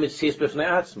have a mitzias b'fnei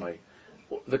atzmai.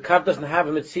 The kav doesn't have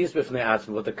a mitzias b'fnei atzmai.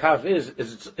 What the kav is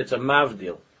it's a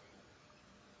mavdil.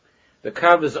 The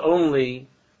kav is only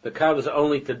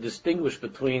to distinguish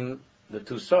between the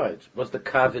two sides. What's the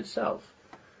kav itself?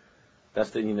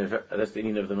 That's the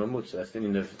inyan of the mamutza. That's the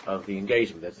inyan of the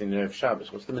engagement. That's the inyan of Shabbos.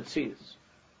 What's the metzias?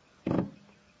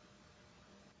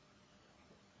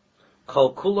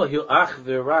 Kol kula hu ach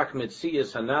v'rak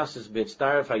metzias hanasis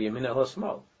b'tzaref hayemin el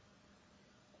hasmal.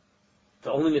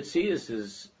 The only metzias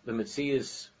is the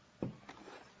metzias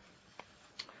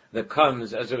that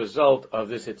comes as a result of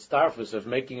this hitztarfus of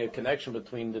making a connection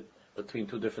between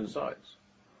two different sides.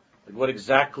 Like what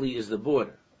exactly is the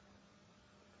border?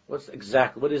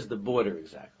 What is the border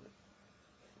exactly?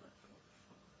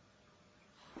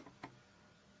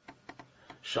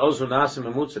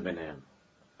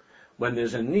 When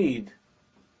there's a need,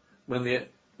 when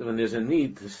there's a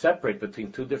need to separate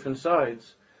between two different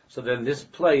sides, so then this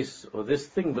place or this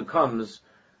thing becomes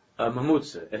a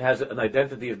mamutza. It has an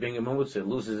identity of being a mamutza. It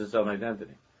loses its own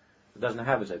identity. It doesn't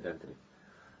have its identity.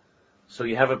 So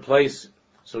you have a place.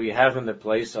 So you have in the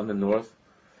place on the north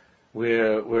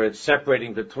where it's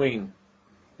separating between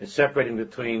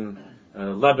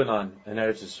Lebanon and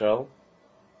Eretz Yisrael,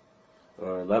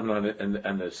 or Lebanon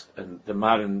and the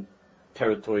modern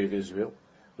territory of Israel.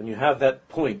 When you have that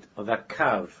point of that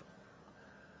kav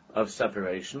of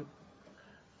separation,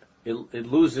 it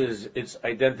loses its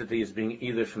identity as being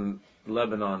either from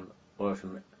Lebanon or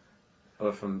from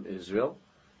Israel,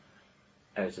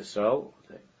 Eretz Yisrael,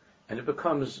 and it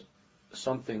becomes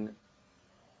something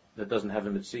that doesn't have a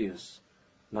metzias,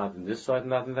 not in this side,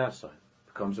 not in that side. It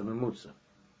becomes a memutza.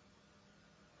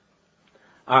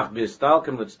 Ach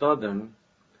b'istalkem l'tzdodim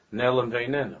ne'elam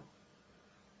ve'inenu.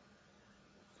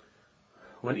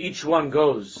 When each one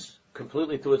goes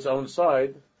completely to its own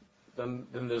side, then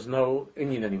there's no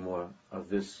inyan anymore of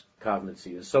this kav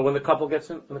metzias. So when the couple gets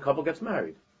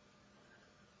married,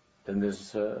 then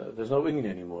there's no inyan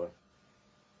anymore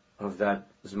of that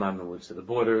zman memutza. The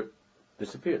border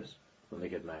disappears when they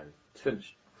get married. It's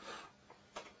finished.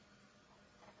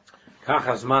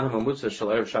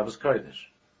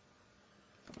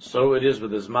 So it is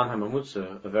with the Zman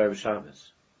HaMamutza of Erev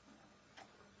Shabbos.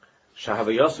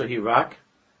 Shahavayoso hirak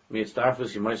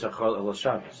mi'etztarfus yimaisachol el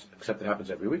Shabbos. Except it happens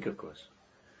every week, of course.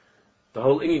 The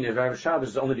whole inyan of Erev Shabbos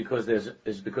is only because there's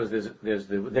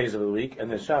the days of the week and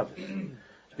there's Shabbos.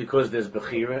 It's because there's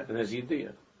Bechira and there's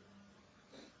Yediyah.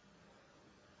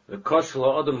 The kosh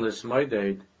lo adam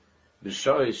lismayded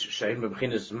b'shoish shein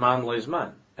b'bchinas man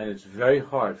leizman, and it's very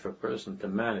hard for a person to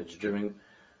manage during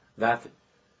that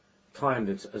time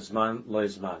that's zman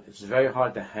leizman. It's very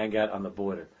hard to hang out on the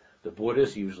border. The border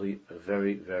is usually a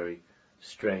very, very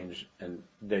strange and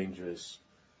dangerous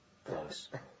place.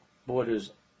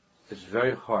 Borders, it's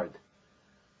very hard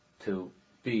to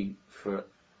be for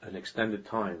an extended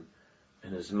time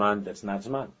in a zman that's not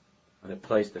zman, in a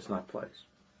place that's not place.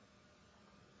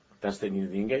 That's the need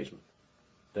of the engagement.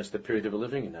 That's the period that we're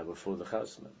living in now, before the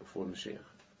Chasna, before Mashiach.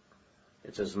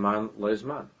 It's a Zman lo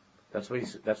Zman. That's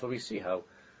what we see, how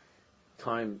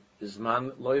time is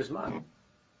Zman lo Zman.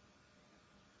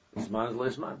 Zman lo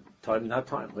Zman. Time not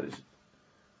time. What is it?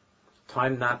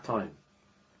 Time not time.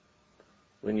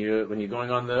 When you're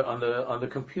going on the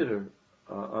computer,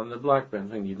 on the BlackBerry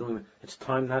thing, you're doing it's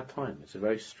time not time. It's a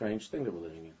very strange thing that we're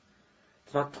living in.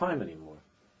 It's not time anymore.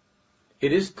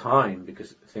 It is time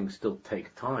because things still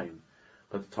take time,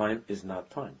 but the time is not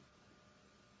time.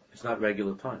 It's not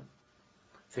regular time.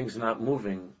 Things are not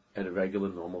moving at a regular,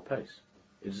 normal pace.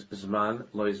 It's Zman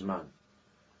lo Zman.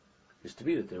 It used to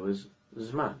be that there was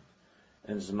Zman,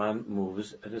 and Zman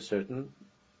moves at there's a certain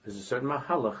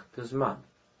mahalach to Zman,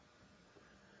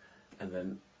 and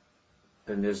then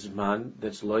there's Zman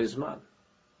that's lo Zman.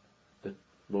 That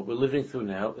what we're living through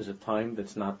now is a time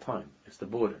that's not time. It's the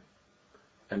border.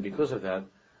 And because of that,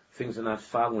 things are not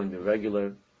following the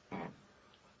regular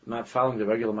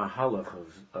mahalach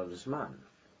of Zman,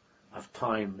 of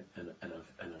time and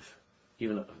of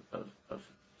even of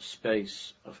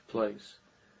space, of place.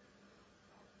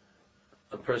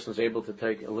 A person is able to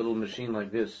take a little machine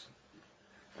like this,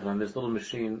 and on this little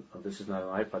machine, this is not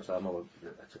an iPod, so I don't know,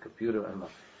 it's a computer, I don't know.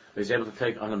 But he's able to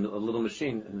take on a little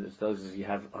machine, and it does is you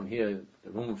have on here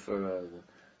the room for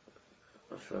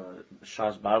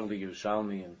Shas Bavli,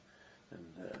 Yerushalmi, and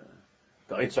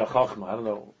the Eitzah Chachma, I don't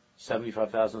know,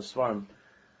 75,000 svarim,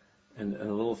 and a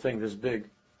little thing this big.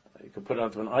 You could put it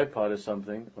onto an iPod or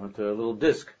something, or onto a little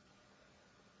disc.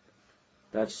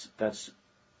 That's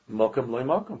Mokum loy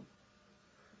Mokum.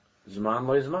 Zman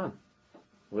loy Zman.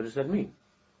 What does that mean?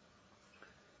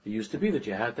 It used to be that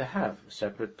you had to have a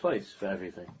separate place for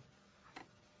everything.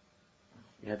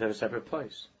 You had to have a separate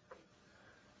place.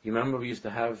 You remember we used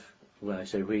to have, when I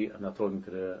say we, I'm not talking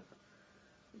to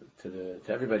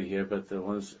everybody here, but the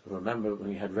ones who remember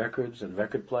when you had records and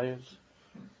record players,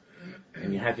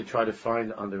 and you had to try to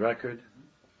find on the record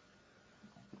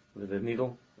with a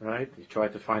needle, right? You try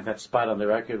to find that spot on the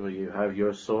record where you have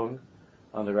your song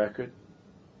on the record.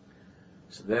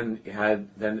 So then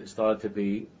it started to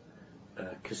be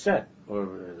cassette or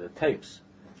the tapes.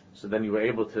 So then you were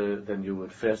able to, then you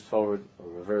would fast forward or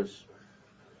reverse.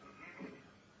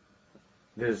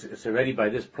 It's already by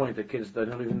this point the kids, they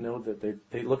don't even know that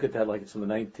they look at that like it's from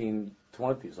the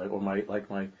 1920s,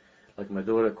 like my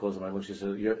daughter calls it. She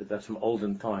says, "That's from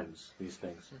olden times." These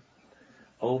things,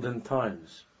 olden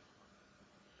times.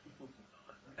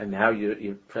 And now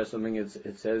you press something,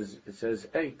 it says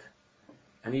 8,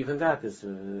 and even that is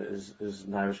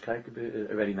Narishkeit,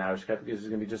 already Narishkeit, because it's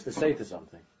going to be just a say to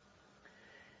something.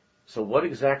 So what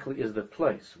exactly is the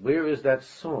place? Where is that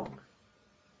song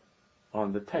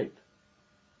on the tape?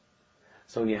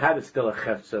 So when you had it still a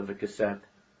chefza of a cassette,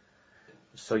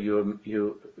 so you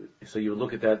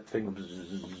look at that thing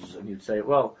and you'd say,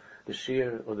 well, the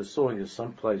shir or the song is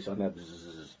someplace on that.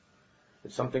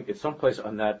 It's someplace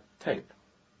on that tape.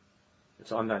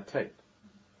 It's on that tape.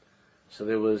 So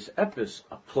there was epis,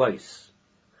 a place.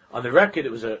 On the record,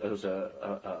 it was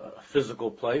a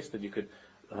physical place that you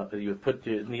would put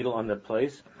the needle on the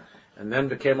place, and then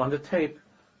became on the tape.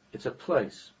 It's a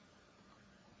place.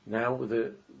 Now with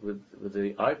the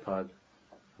iPod,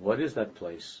 what is that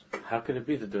place? How can it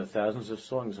be that there are thousands of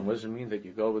songs? And what does it mean that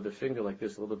you go with the finger like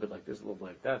this, a little bit like this, a little bit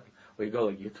like that? Or you go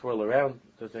like, you twirl around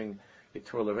the thing, you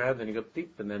twirl around, and you go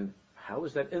deep, and then how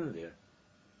is that in there?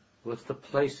 What's the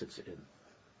place it's in?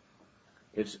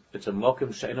 It's a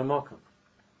mokum she'en a mokum.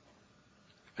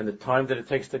 And the time that it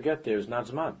takes to get there is not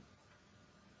zman.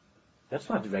 That's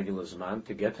not regular zman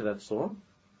to get to that song.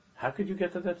 How could you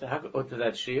get to that? Or to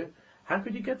that shir? How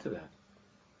could you get to that?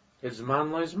 It's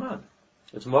zman lo zman.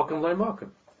 It's mokum lo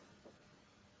mokum.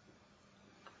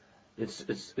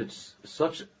 It's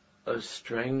such a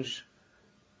strange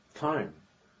time.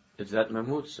 It's that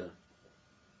mamutza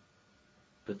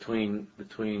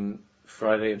between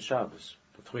Friday and Shabbos,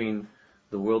 between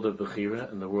the world of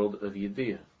Bechira and the world of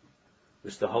Yediyah.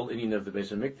 Which the whole inyan of the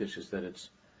Beis HaMikdash is that it's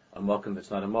a mokum that's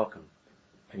not a mokum.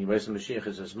 And Yemais HaMashiach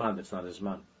is a zman that's not a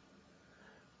zman.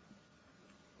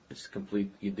 It's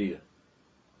complete Yediyah.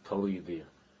 Total Yediyah.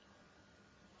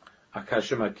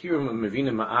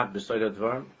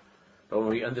 But when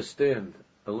we understand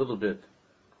a little bit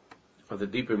of the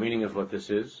deeper meaning of what this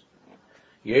is,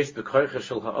 that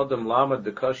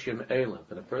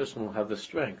a person will have the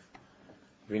strength.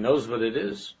 If he knows what it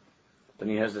is, then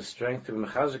he has the strength to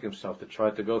mechazik himself to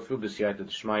try to go through b'siyata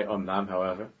d'shmai omnam.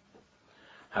 However,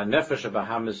 hanefesh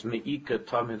habahamis meika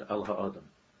tamid al ha'adam.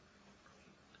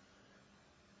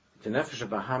 The nefesh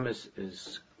habahamis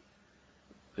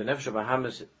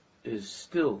is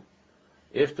still,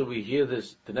 after we hear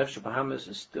this, the nefesh habahamis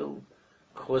is still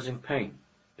causing pain.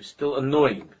 It's still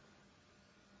annoying.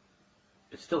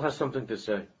 It still has something to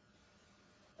say.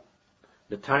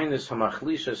 The tainus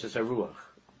hamachlishas is a ruach.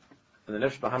 And the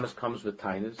nefesh habahamis comes with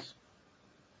tainus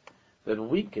that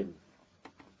weaken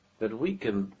the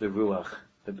ruach,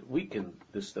 that weaken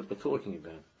this that we're talking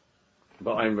about.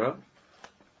 Ba'imra,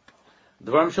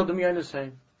 dvarim shel demyayin is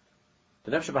saying.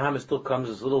 The nefesh habahamis still comes,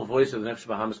 this little voice of the nefesh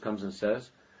habahamis comes and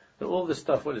says that all this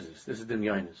stuff, what is this? This is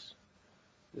demyayinis.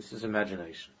 This is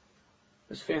imagination.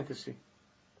 It's fantasy.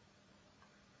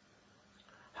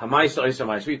 Hamaisa oisamais.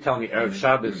 What are you telling me, Erev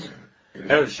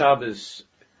Shabbos,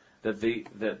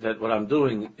 that what I'm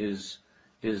doing is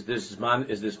this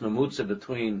mamutza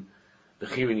between the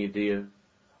Chir and Yediyah.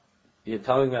 You're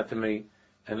telling that to me,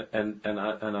 and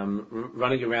I'm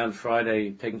running around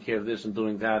Friday taking care of this and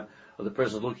doing that, or the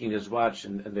person's looking at his watch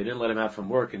and they didn't let him out from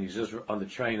work and he's just on the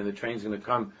train and the train's going to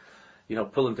come,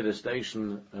 pull into the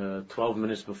station 12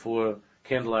 minutes before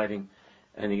candlelighting,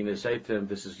 and you're going to say to him,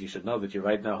 you should know that you're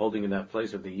right now holding in that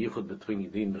place of the yichud between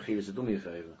Yediyah and Bechira, so do me a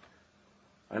favor.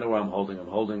 I know where I'm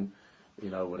holding,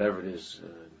 whatever it is,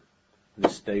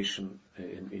 this station,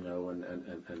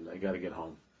 and I got to get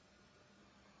home.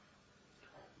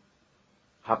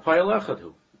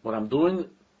 What I'm doing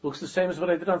looks the same as what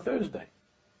I did on Thursday.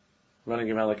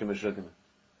 Running around like a meshugana.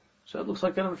 So it looks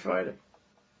like that on Friday.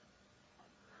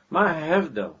 And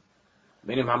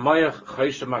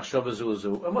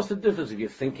what's the difference if you're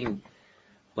thinking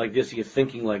like this, you're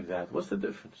thinking like that? What's the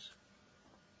difference?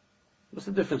 What's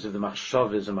the difference if the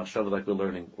machshav is a machshav like we're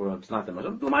learning, or it's not the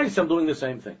machshav? I'm doing the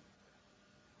same thing.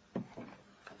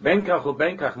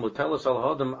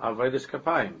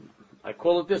 I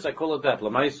call it this, I call it that.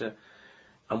 Lamaisa,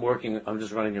 I'm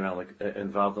just running around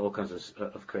involved in all kinds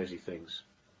of crazy things.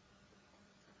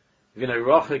 And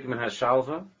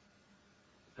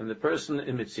the person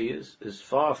in Mitzias is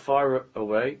far, far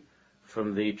away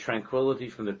from the tranquility,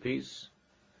 from the peace.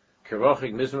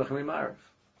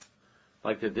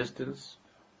 like the distance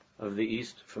of the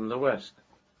east from the west.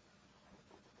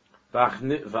 Not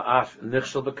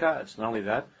only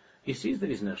that, he sees that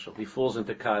he's nichshel. He falls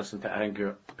into kas, into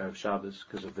anger of Shabbos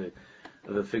because of the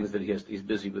things that he's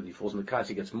busy with. He falls into kas.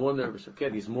 He gets more nervous. Okay,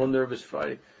 he's more nervous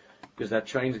Friday because that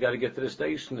train's got to get to the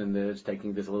station and it's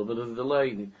taking this a little bit of a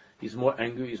delay. He's more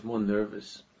angry. He's more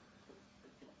nervous.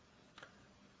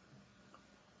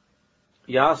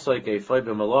 Let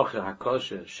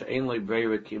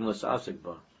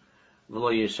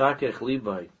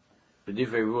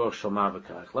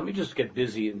me just get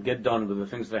busy and get done with the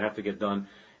things that I have to get done,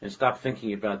 and stop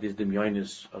thinking about these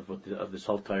demyonis of this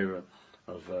whole Torah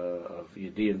of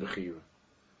Yedi and Bechira.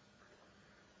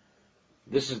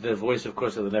 This is the voice, of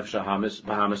course, of the Nefesh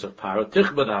Bahamas of Paro.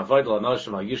 Tichbad ha'avodah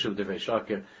l'anoshim ha'yishuv divrei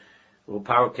shaker. Well,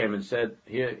 Paro came and said,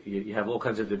 here, you have all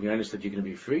kinds of demyonis that you're going to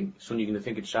be free. Soon you're going to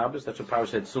think it's Shabbos. That's what Paro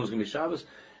said. Soon it's going to be Shabbos.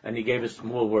 And he gave us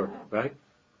more work, right?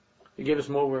 He gave us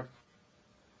more work.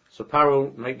 So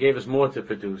Paro gave us more to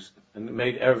produce, and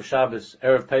made Erev Shabbos,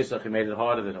 Erev Pesach, he made it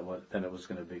harder than it was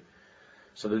going to be.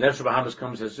 So the Nefesh Bahamas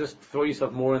comes and says, just throw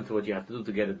yourself more into what you have to do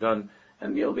to get it done,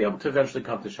 and you'll be able to eventually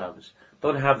come to Shabbos.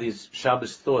 Don't have these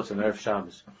Shabbos thoughts on Erev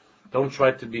Shabbos. Don't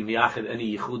try to be miyached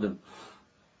any yichudim.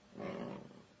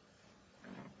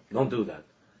 Don't do that.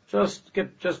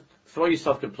 Just throw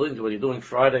yourself completely into what you're doing.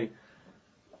 Friday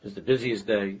is the busiest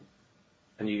day,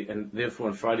 and therefore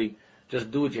on Friday, just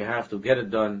do what you have to, get it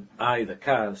done. The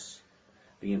kas,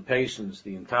 the impatience,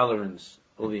 the intolerance,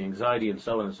 all the anxiety, and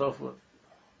so on and so forth.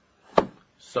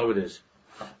 So it is.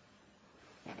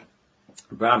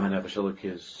 Bram HaNefesh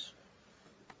Elokis.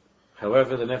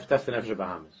 However, that's the Nefesh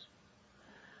Bahamas.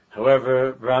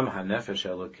 However, Bram HaNefesh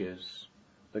Elokis,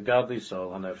 the godly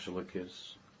soul HaNefesh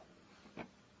Elokis.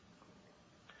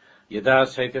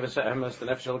 Yadas Heitev Emes, the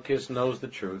Nefesh Elokis knows the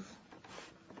truth.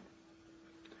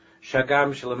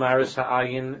 Shagam Shalamaris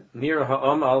Ha'ayin Nir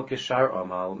Ha'omal Kishar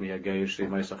Omal Miyageyish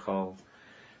Maisachol.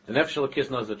 The Nefesh Elokis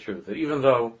knows the truth, that even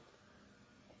though,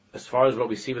 as far as what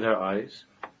we see with our eyes,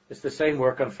 it's the same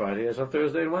work on Friday as on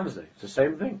Thursday and Wednesday. It's the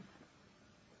same thing.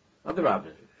 On the Rabbah,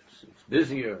 it's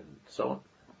busier and so on.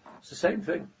 It's the same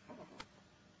thing.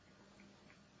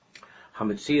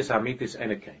 Hamitzias Hamitis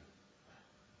Enekain.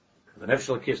 The Nefesh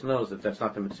Elokis knows that that's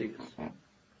not the Mitzias.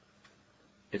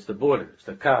 It's the border. It's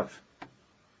the Kav.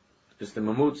 It's the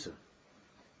Mamutza.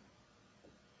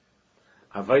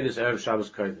 Avodah is Erev Shabbos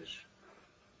Kodesh.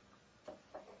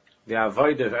 The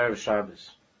Avodah of Erev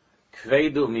Shabbos.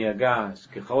 Kvedu miyagas,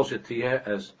 kechol shetiyeh,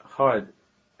 as hard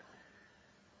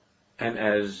and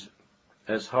as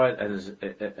hard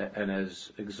and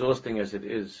as exhausting as it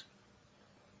is.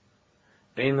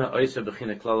 Beina oisa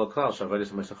b'china klal klal. Avodah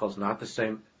Meisachol is not the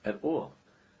same at all.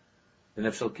 The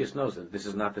Nefesh Elokis knows that this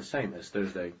is not the same as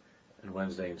Thursday and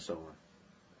Wednesday and so on.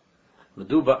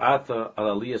 Meduba ata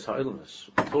al aliyas ha'ilmus.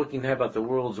 We're talking now about the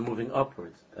world's moving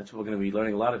upwards. That's what we're going to be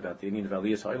learning a lot about, the meaning of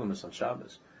aliyas ha'ilmus on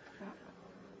Shabbos.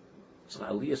 It's not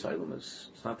aliyas ha'ilmus.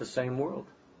 It's not the same world.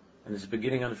 And it's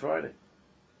beginning on Friday.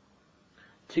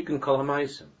 Tikkun kol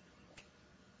ha'maisim.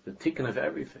 The tikkun of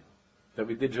everything that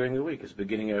we did during the week is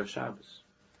beginning of Shabbos.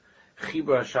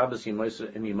 Chibur Shabbos im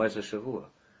Yimaisa Shavua.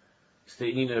 It's the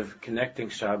meaning of connecting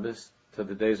Shabbos to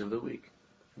the days of the week,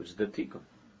 which is the tikkun.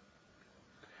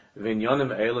 And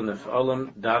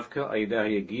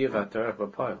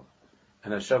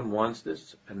Hashem wants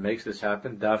this and makes this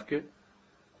happen, davke,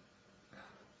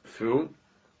 through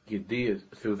Yediyah,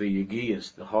 through the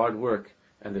Yegiyas, the hard work,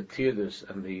 and the tirdas,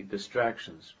 and the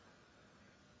distractions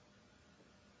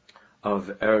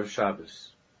of Erev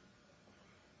Shabbos.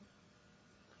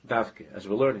 Davke, as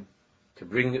we're learning, to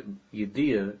bring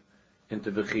Yediyah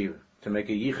into Bechira, to make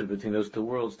a yichud between those two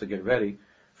worlds, to get ready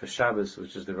for Shabbos,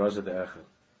 which is the Raza de Echad.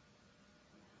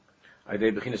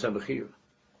 Through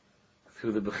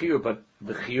the Bechira, but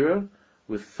Bechira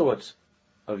with thoughts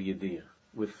of Yediyah,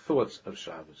 with thoughts of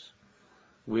Shabbos,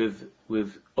 with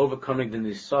overcoming the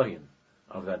Nisayin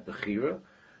of that Bechira,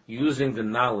 using the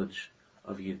knowledge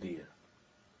of Yediyah,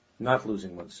 not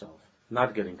losing oneself,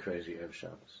 not getting crazy Erev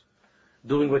Shabbos,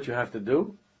 doing what you have to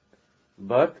do,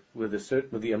 but with the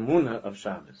Amunah of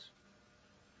Shabbos.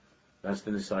 That's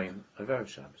the Nisayin of Erev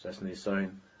Shabbos. That's the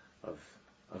Nisayin of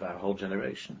our whole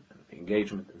generation, the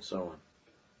engagement and so on.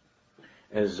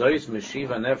 As Zois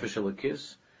Meshiva Nefesh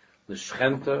Elokis, the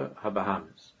Shchenta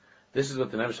HaBahamas. This is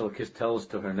what the Nefesh Elokis tells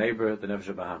to her neighbor, the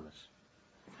Nefesh Bahamas.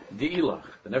 Di'ilach,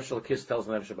 the Nefesh Elokis tells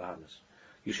the Nefesh Bahamas.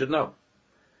 You should know.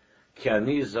 Ki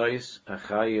ani Zois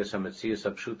Achayes HaMetzias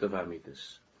HaPshuta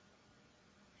VaHamitis.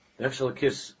 The Nefesh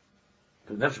Elokis,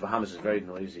 the Nefesh Bahamas is very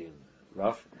noisy and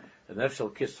rough. The Nefesh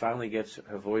Elokis finally gets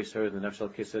her voice heard, and the Nefesh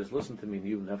Elokis says, listen to me,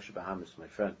 you Nefesh Bahamas, my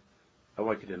friend. I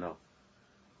want you to know.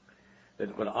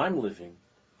 that what I'm living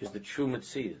is the true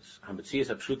Metzias.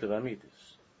 HaMetzias HaPshuta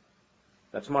V'Amitis.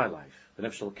 That's my life. The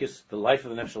Nefesh Kiss, the life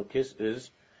of the Nefesh Kiss is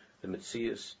the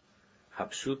Metzias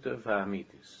HaPshuta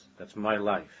V'Amitis. That's my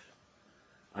life.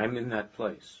 I'm in that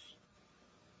place.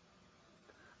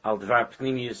 Al Dvar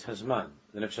Pnimius Hazman.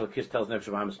 The Nefesh Kiss tells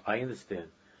Nefesh Bahamas, I understand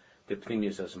the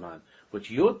Pnimius Hazman. What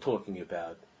you're talking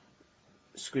about,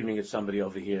 screaming at somebody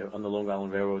over here on the Long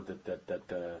Island Railroad that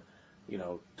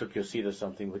took your seat or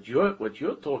something. What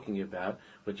you're talking about,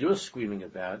 what you're screaming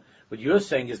about, what you're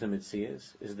saying is the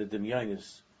Metzias, is the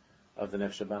Demyanis of the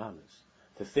Nefesh Bahamas.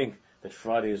 To think that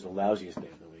Friday is the lousiest day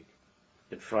of the week,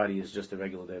 that Friday is just a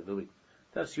regular day of the week.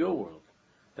 That's your world.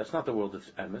 That's not the world of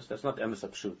Emes. That's not Emes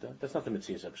Apshuta. That's not the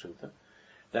Metzias Apshuta.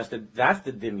 That's the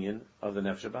Dimyan of the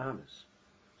Nefesh Bahamas.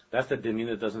 That's the Dimyan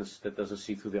that doesn't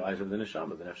see through the eyes of the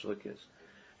Neshama, the Nefesh Lakis.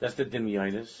 That's the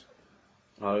Dimyanis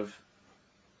of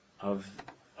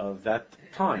that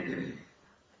time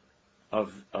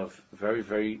of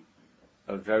very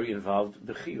involved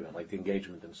bechira, like the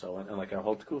engagement and so on, and like our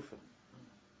whole tkufa.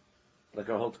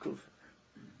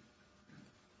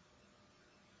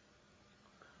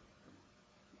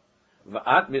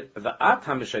 V'at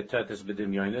ha'mishaitetes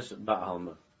b'dimyonis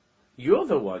ba'alma. You're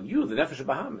the one, the Nefesh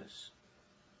Bahamas.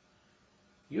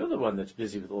 You're the one that's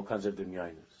busy with all kinds of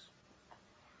dimyonis.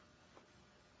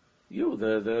 You,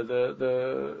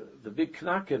 the big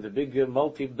knaka, the big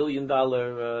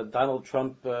multi-billion-dollar Donald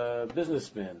Trump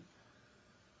businessman,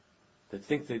 that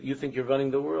you think you're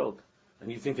running the world,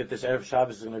 and you think that this Erev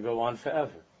Shabbos is going to go on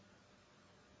forever.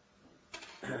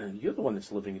 You're the one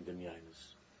that's living in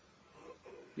Dimyanis.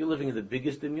 You're living in the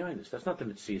biggest Dimyanis. That's not the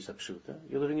Metzias Apshuta.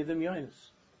 You're living in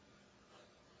Dimyanis.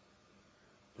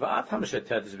 V'at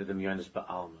ha'mishatetes v'Dimyanis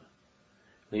ba'alma.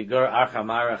 Ligar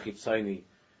archamara chitzayni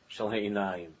shel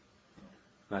ha'inayim.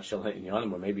 Not shel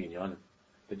ha'inyanim, or maybe inyanim.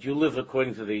 That you live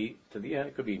according to the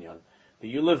it could be inyanim. That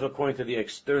you live according to the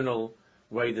external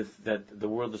way that the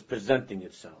world is presenting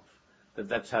itself.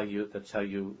 That's how you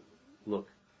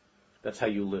look. That's how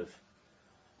you live.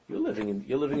 You're living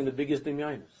in the biggest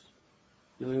dimyanis.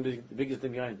 You're living in the biggest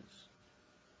dimyanis.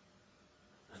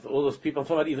 All those people, I'm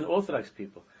talking about even Orthodox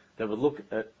people, that would look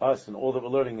at us and all that we're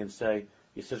learning and say,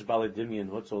 "You're such baladimian.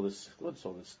 What's all this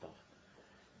stuff?"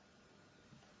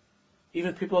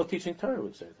 Even people who are teaching Torah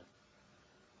would say that.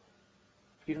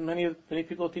 Even many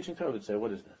people who are teaching Torah would say,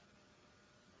 "What is that?"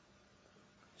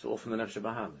 It's all from the Nefesh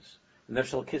Bahamas. The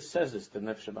Nefesh Kiss says this, the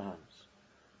Nefesh Bahamas.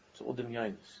 It's all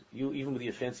dimyanis. You, even with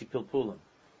your fancy pilpulim,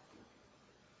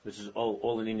 which is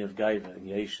all in Inyan of Gaiva and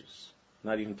Yeshus,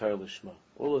 not even Torah Lishma.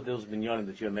 All of those binyanim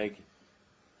that you're making,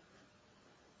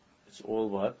 it's all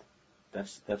what?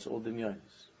 That's all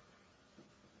dimyanis.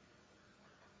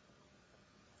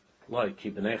 Like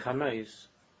ki b'nei chameis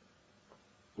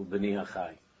u'b'nei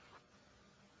hachai.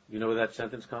 You know where that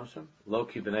sentence comes from? Lo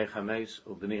ki b'nei chameis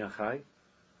u'b'nei hachai.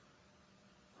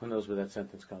 Who knows where that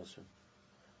sentence comes from?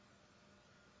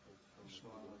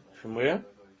 From where?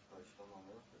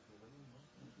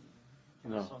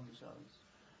 No.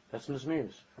 That's from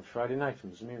Zmiris, from Friday night,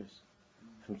 from Zmiris.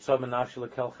 From Tzom and Nafshi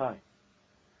L'Kel Chai.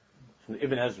 From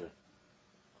Ibn Ezra.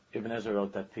 Ibn Ezra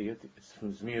wrote that piyut. It's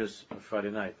from Zmiris on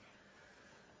Friday night.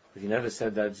 If you never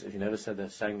said that,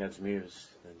 sang that Zmiris,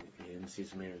 then you didn't see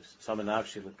Zmiris. Tzom and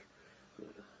Nafshi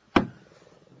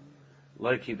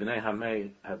Like B'nei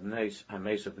Hamei,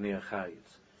 Hameis of B'nei Achai.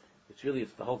 It's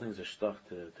the whole thing is a shtoch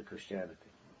to Christianity.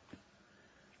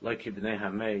 Like B'nei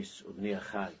Hameis of B'nei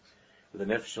Achai. The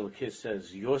Nefesh Elokis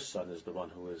says, your son is the one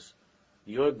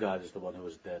your God is the one who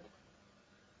is dead,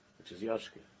 which is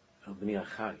Yashke. B'nei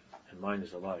Achai, and mine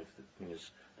is alive. That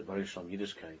means the Baruch Shalom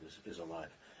Yiddishkeit is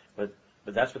alive. But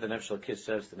that's what the Nefesh Elokis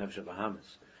says to the Nefesh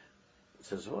Bahamas. It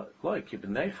says, what? Like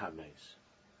B'nei Hameis.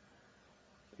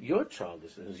 Your child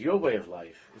is your way of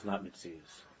life is not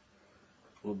Mitzias.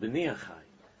 Well, B'nei Achai,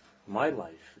 my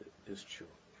life is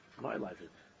true. My life is.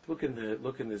 Look in the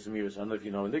Zmiris. I don't know if you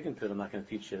know Niggin, I'm not going to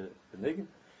teach you the Niggin.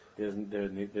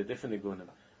 They're different Nigunim,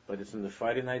 but it's in the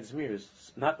Friday night Zmiris.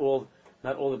 Not all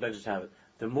the benches have it.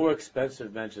 The more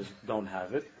expensive benches don't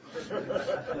have it.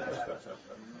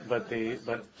 but the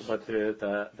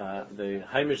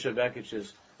Heimish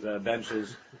benches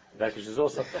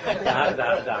also.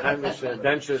 The Heimish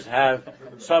benches have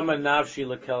Sama Nafshi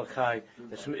L'Kel Chai.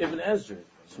 It's from Ibn Ezra.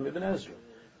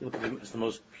 Look at it's the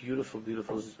most beautiful of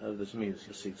the Zmiris.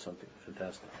 You'll see something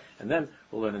fantastic. And then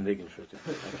we'll learn a Niggin for it.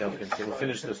 Okay, we'll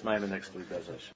finish this minor next week, Bez Hashem.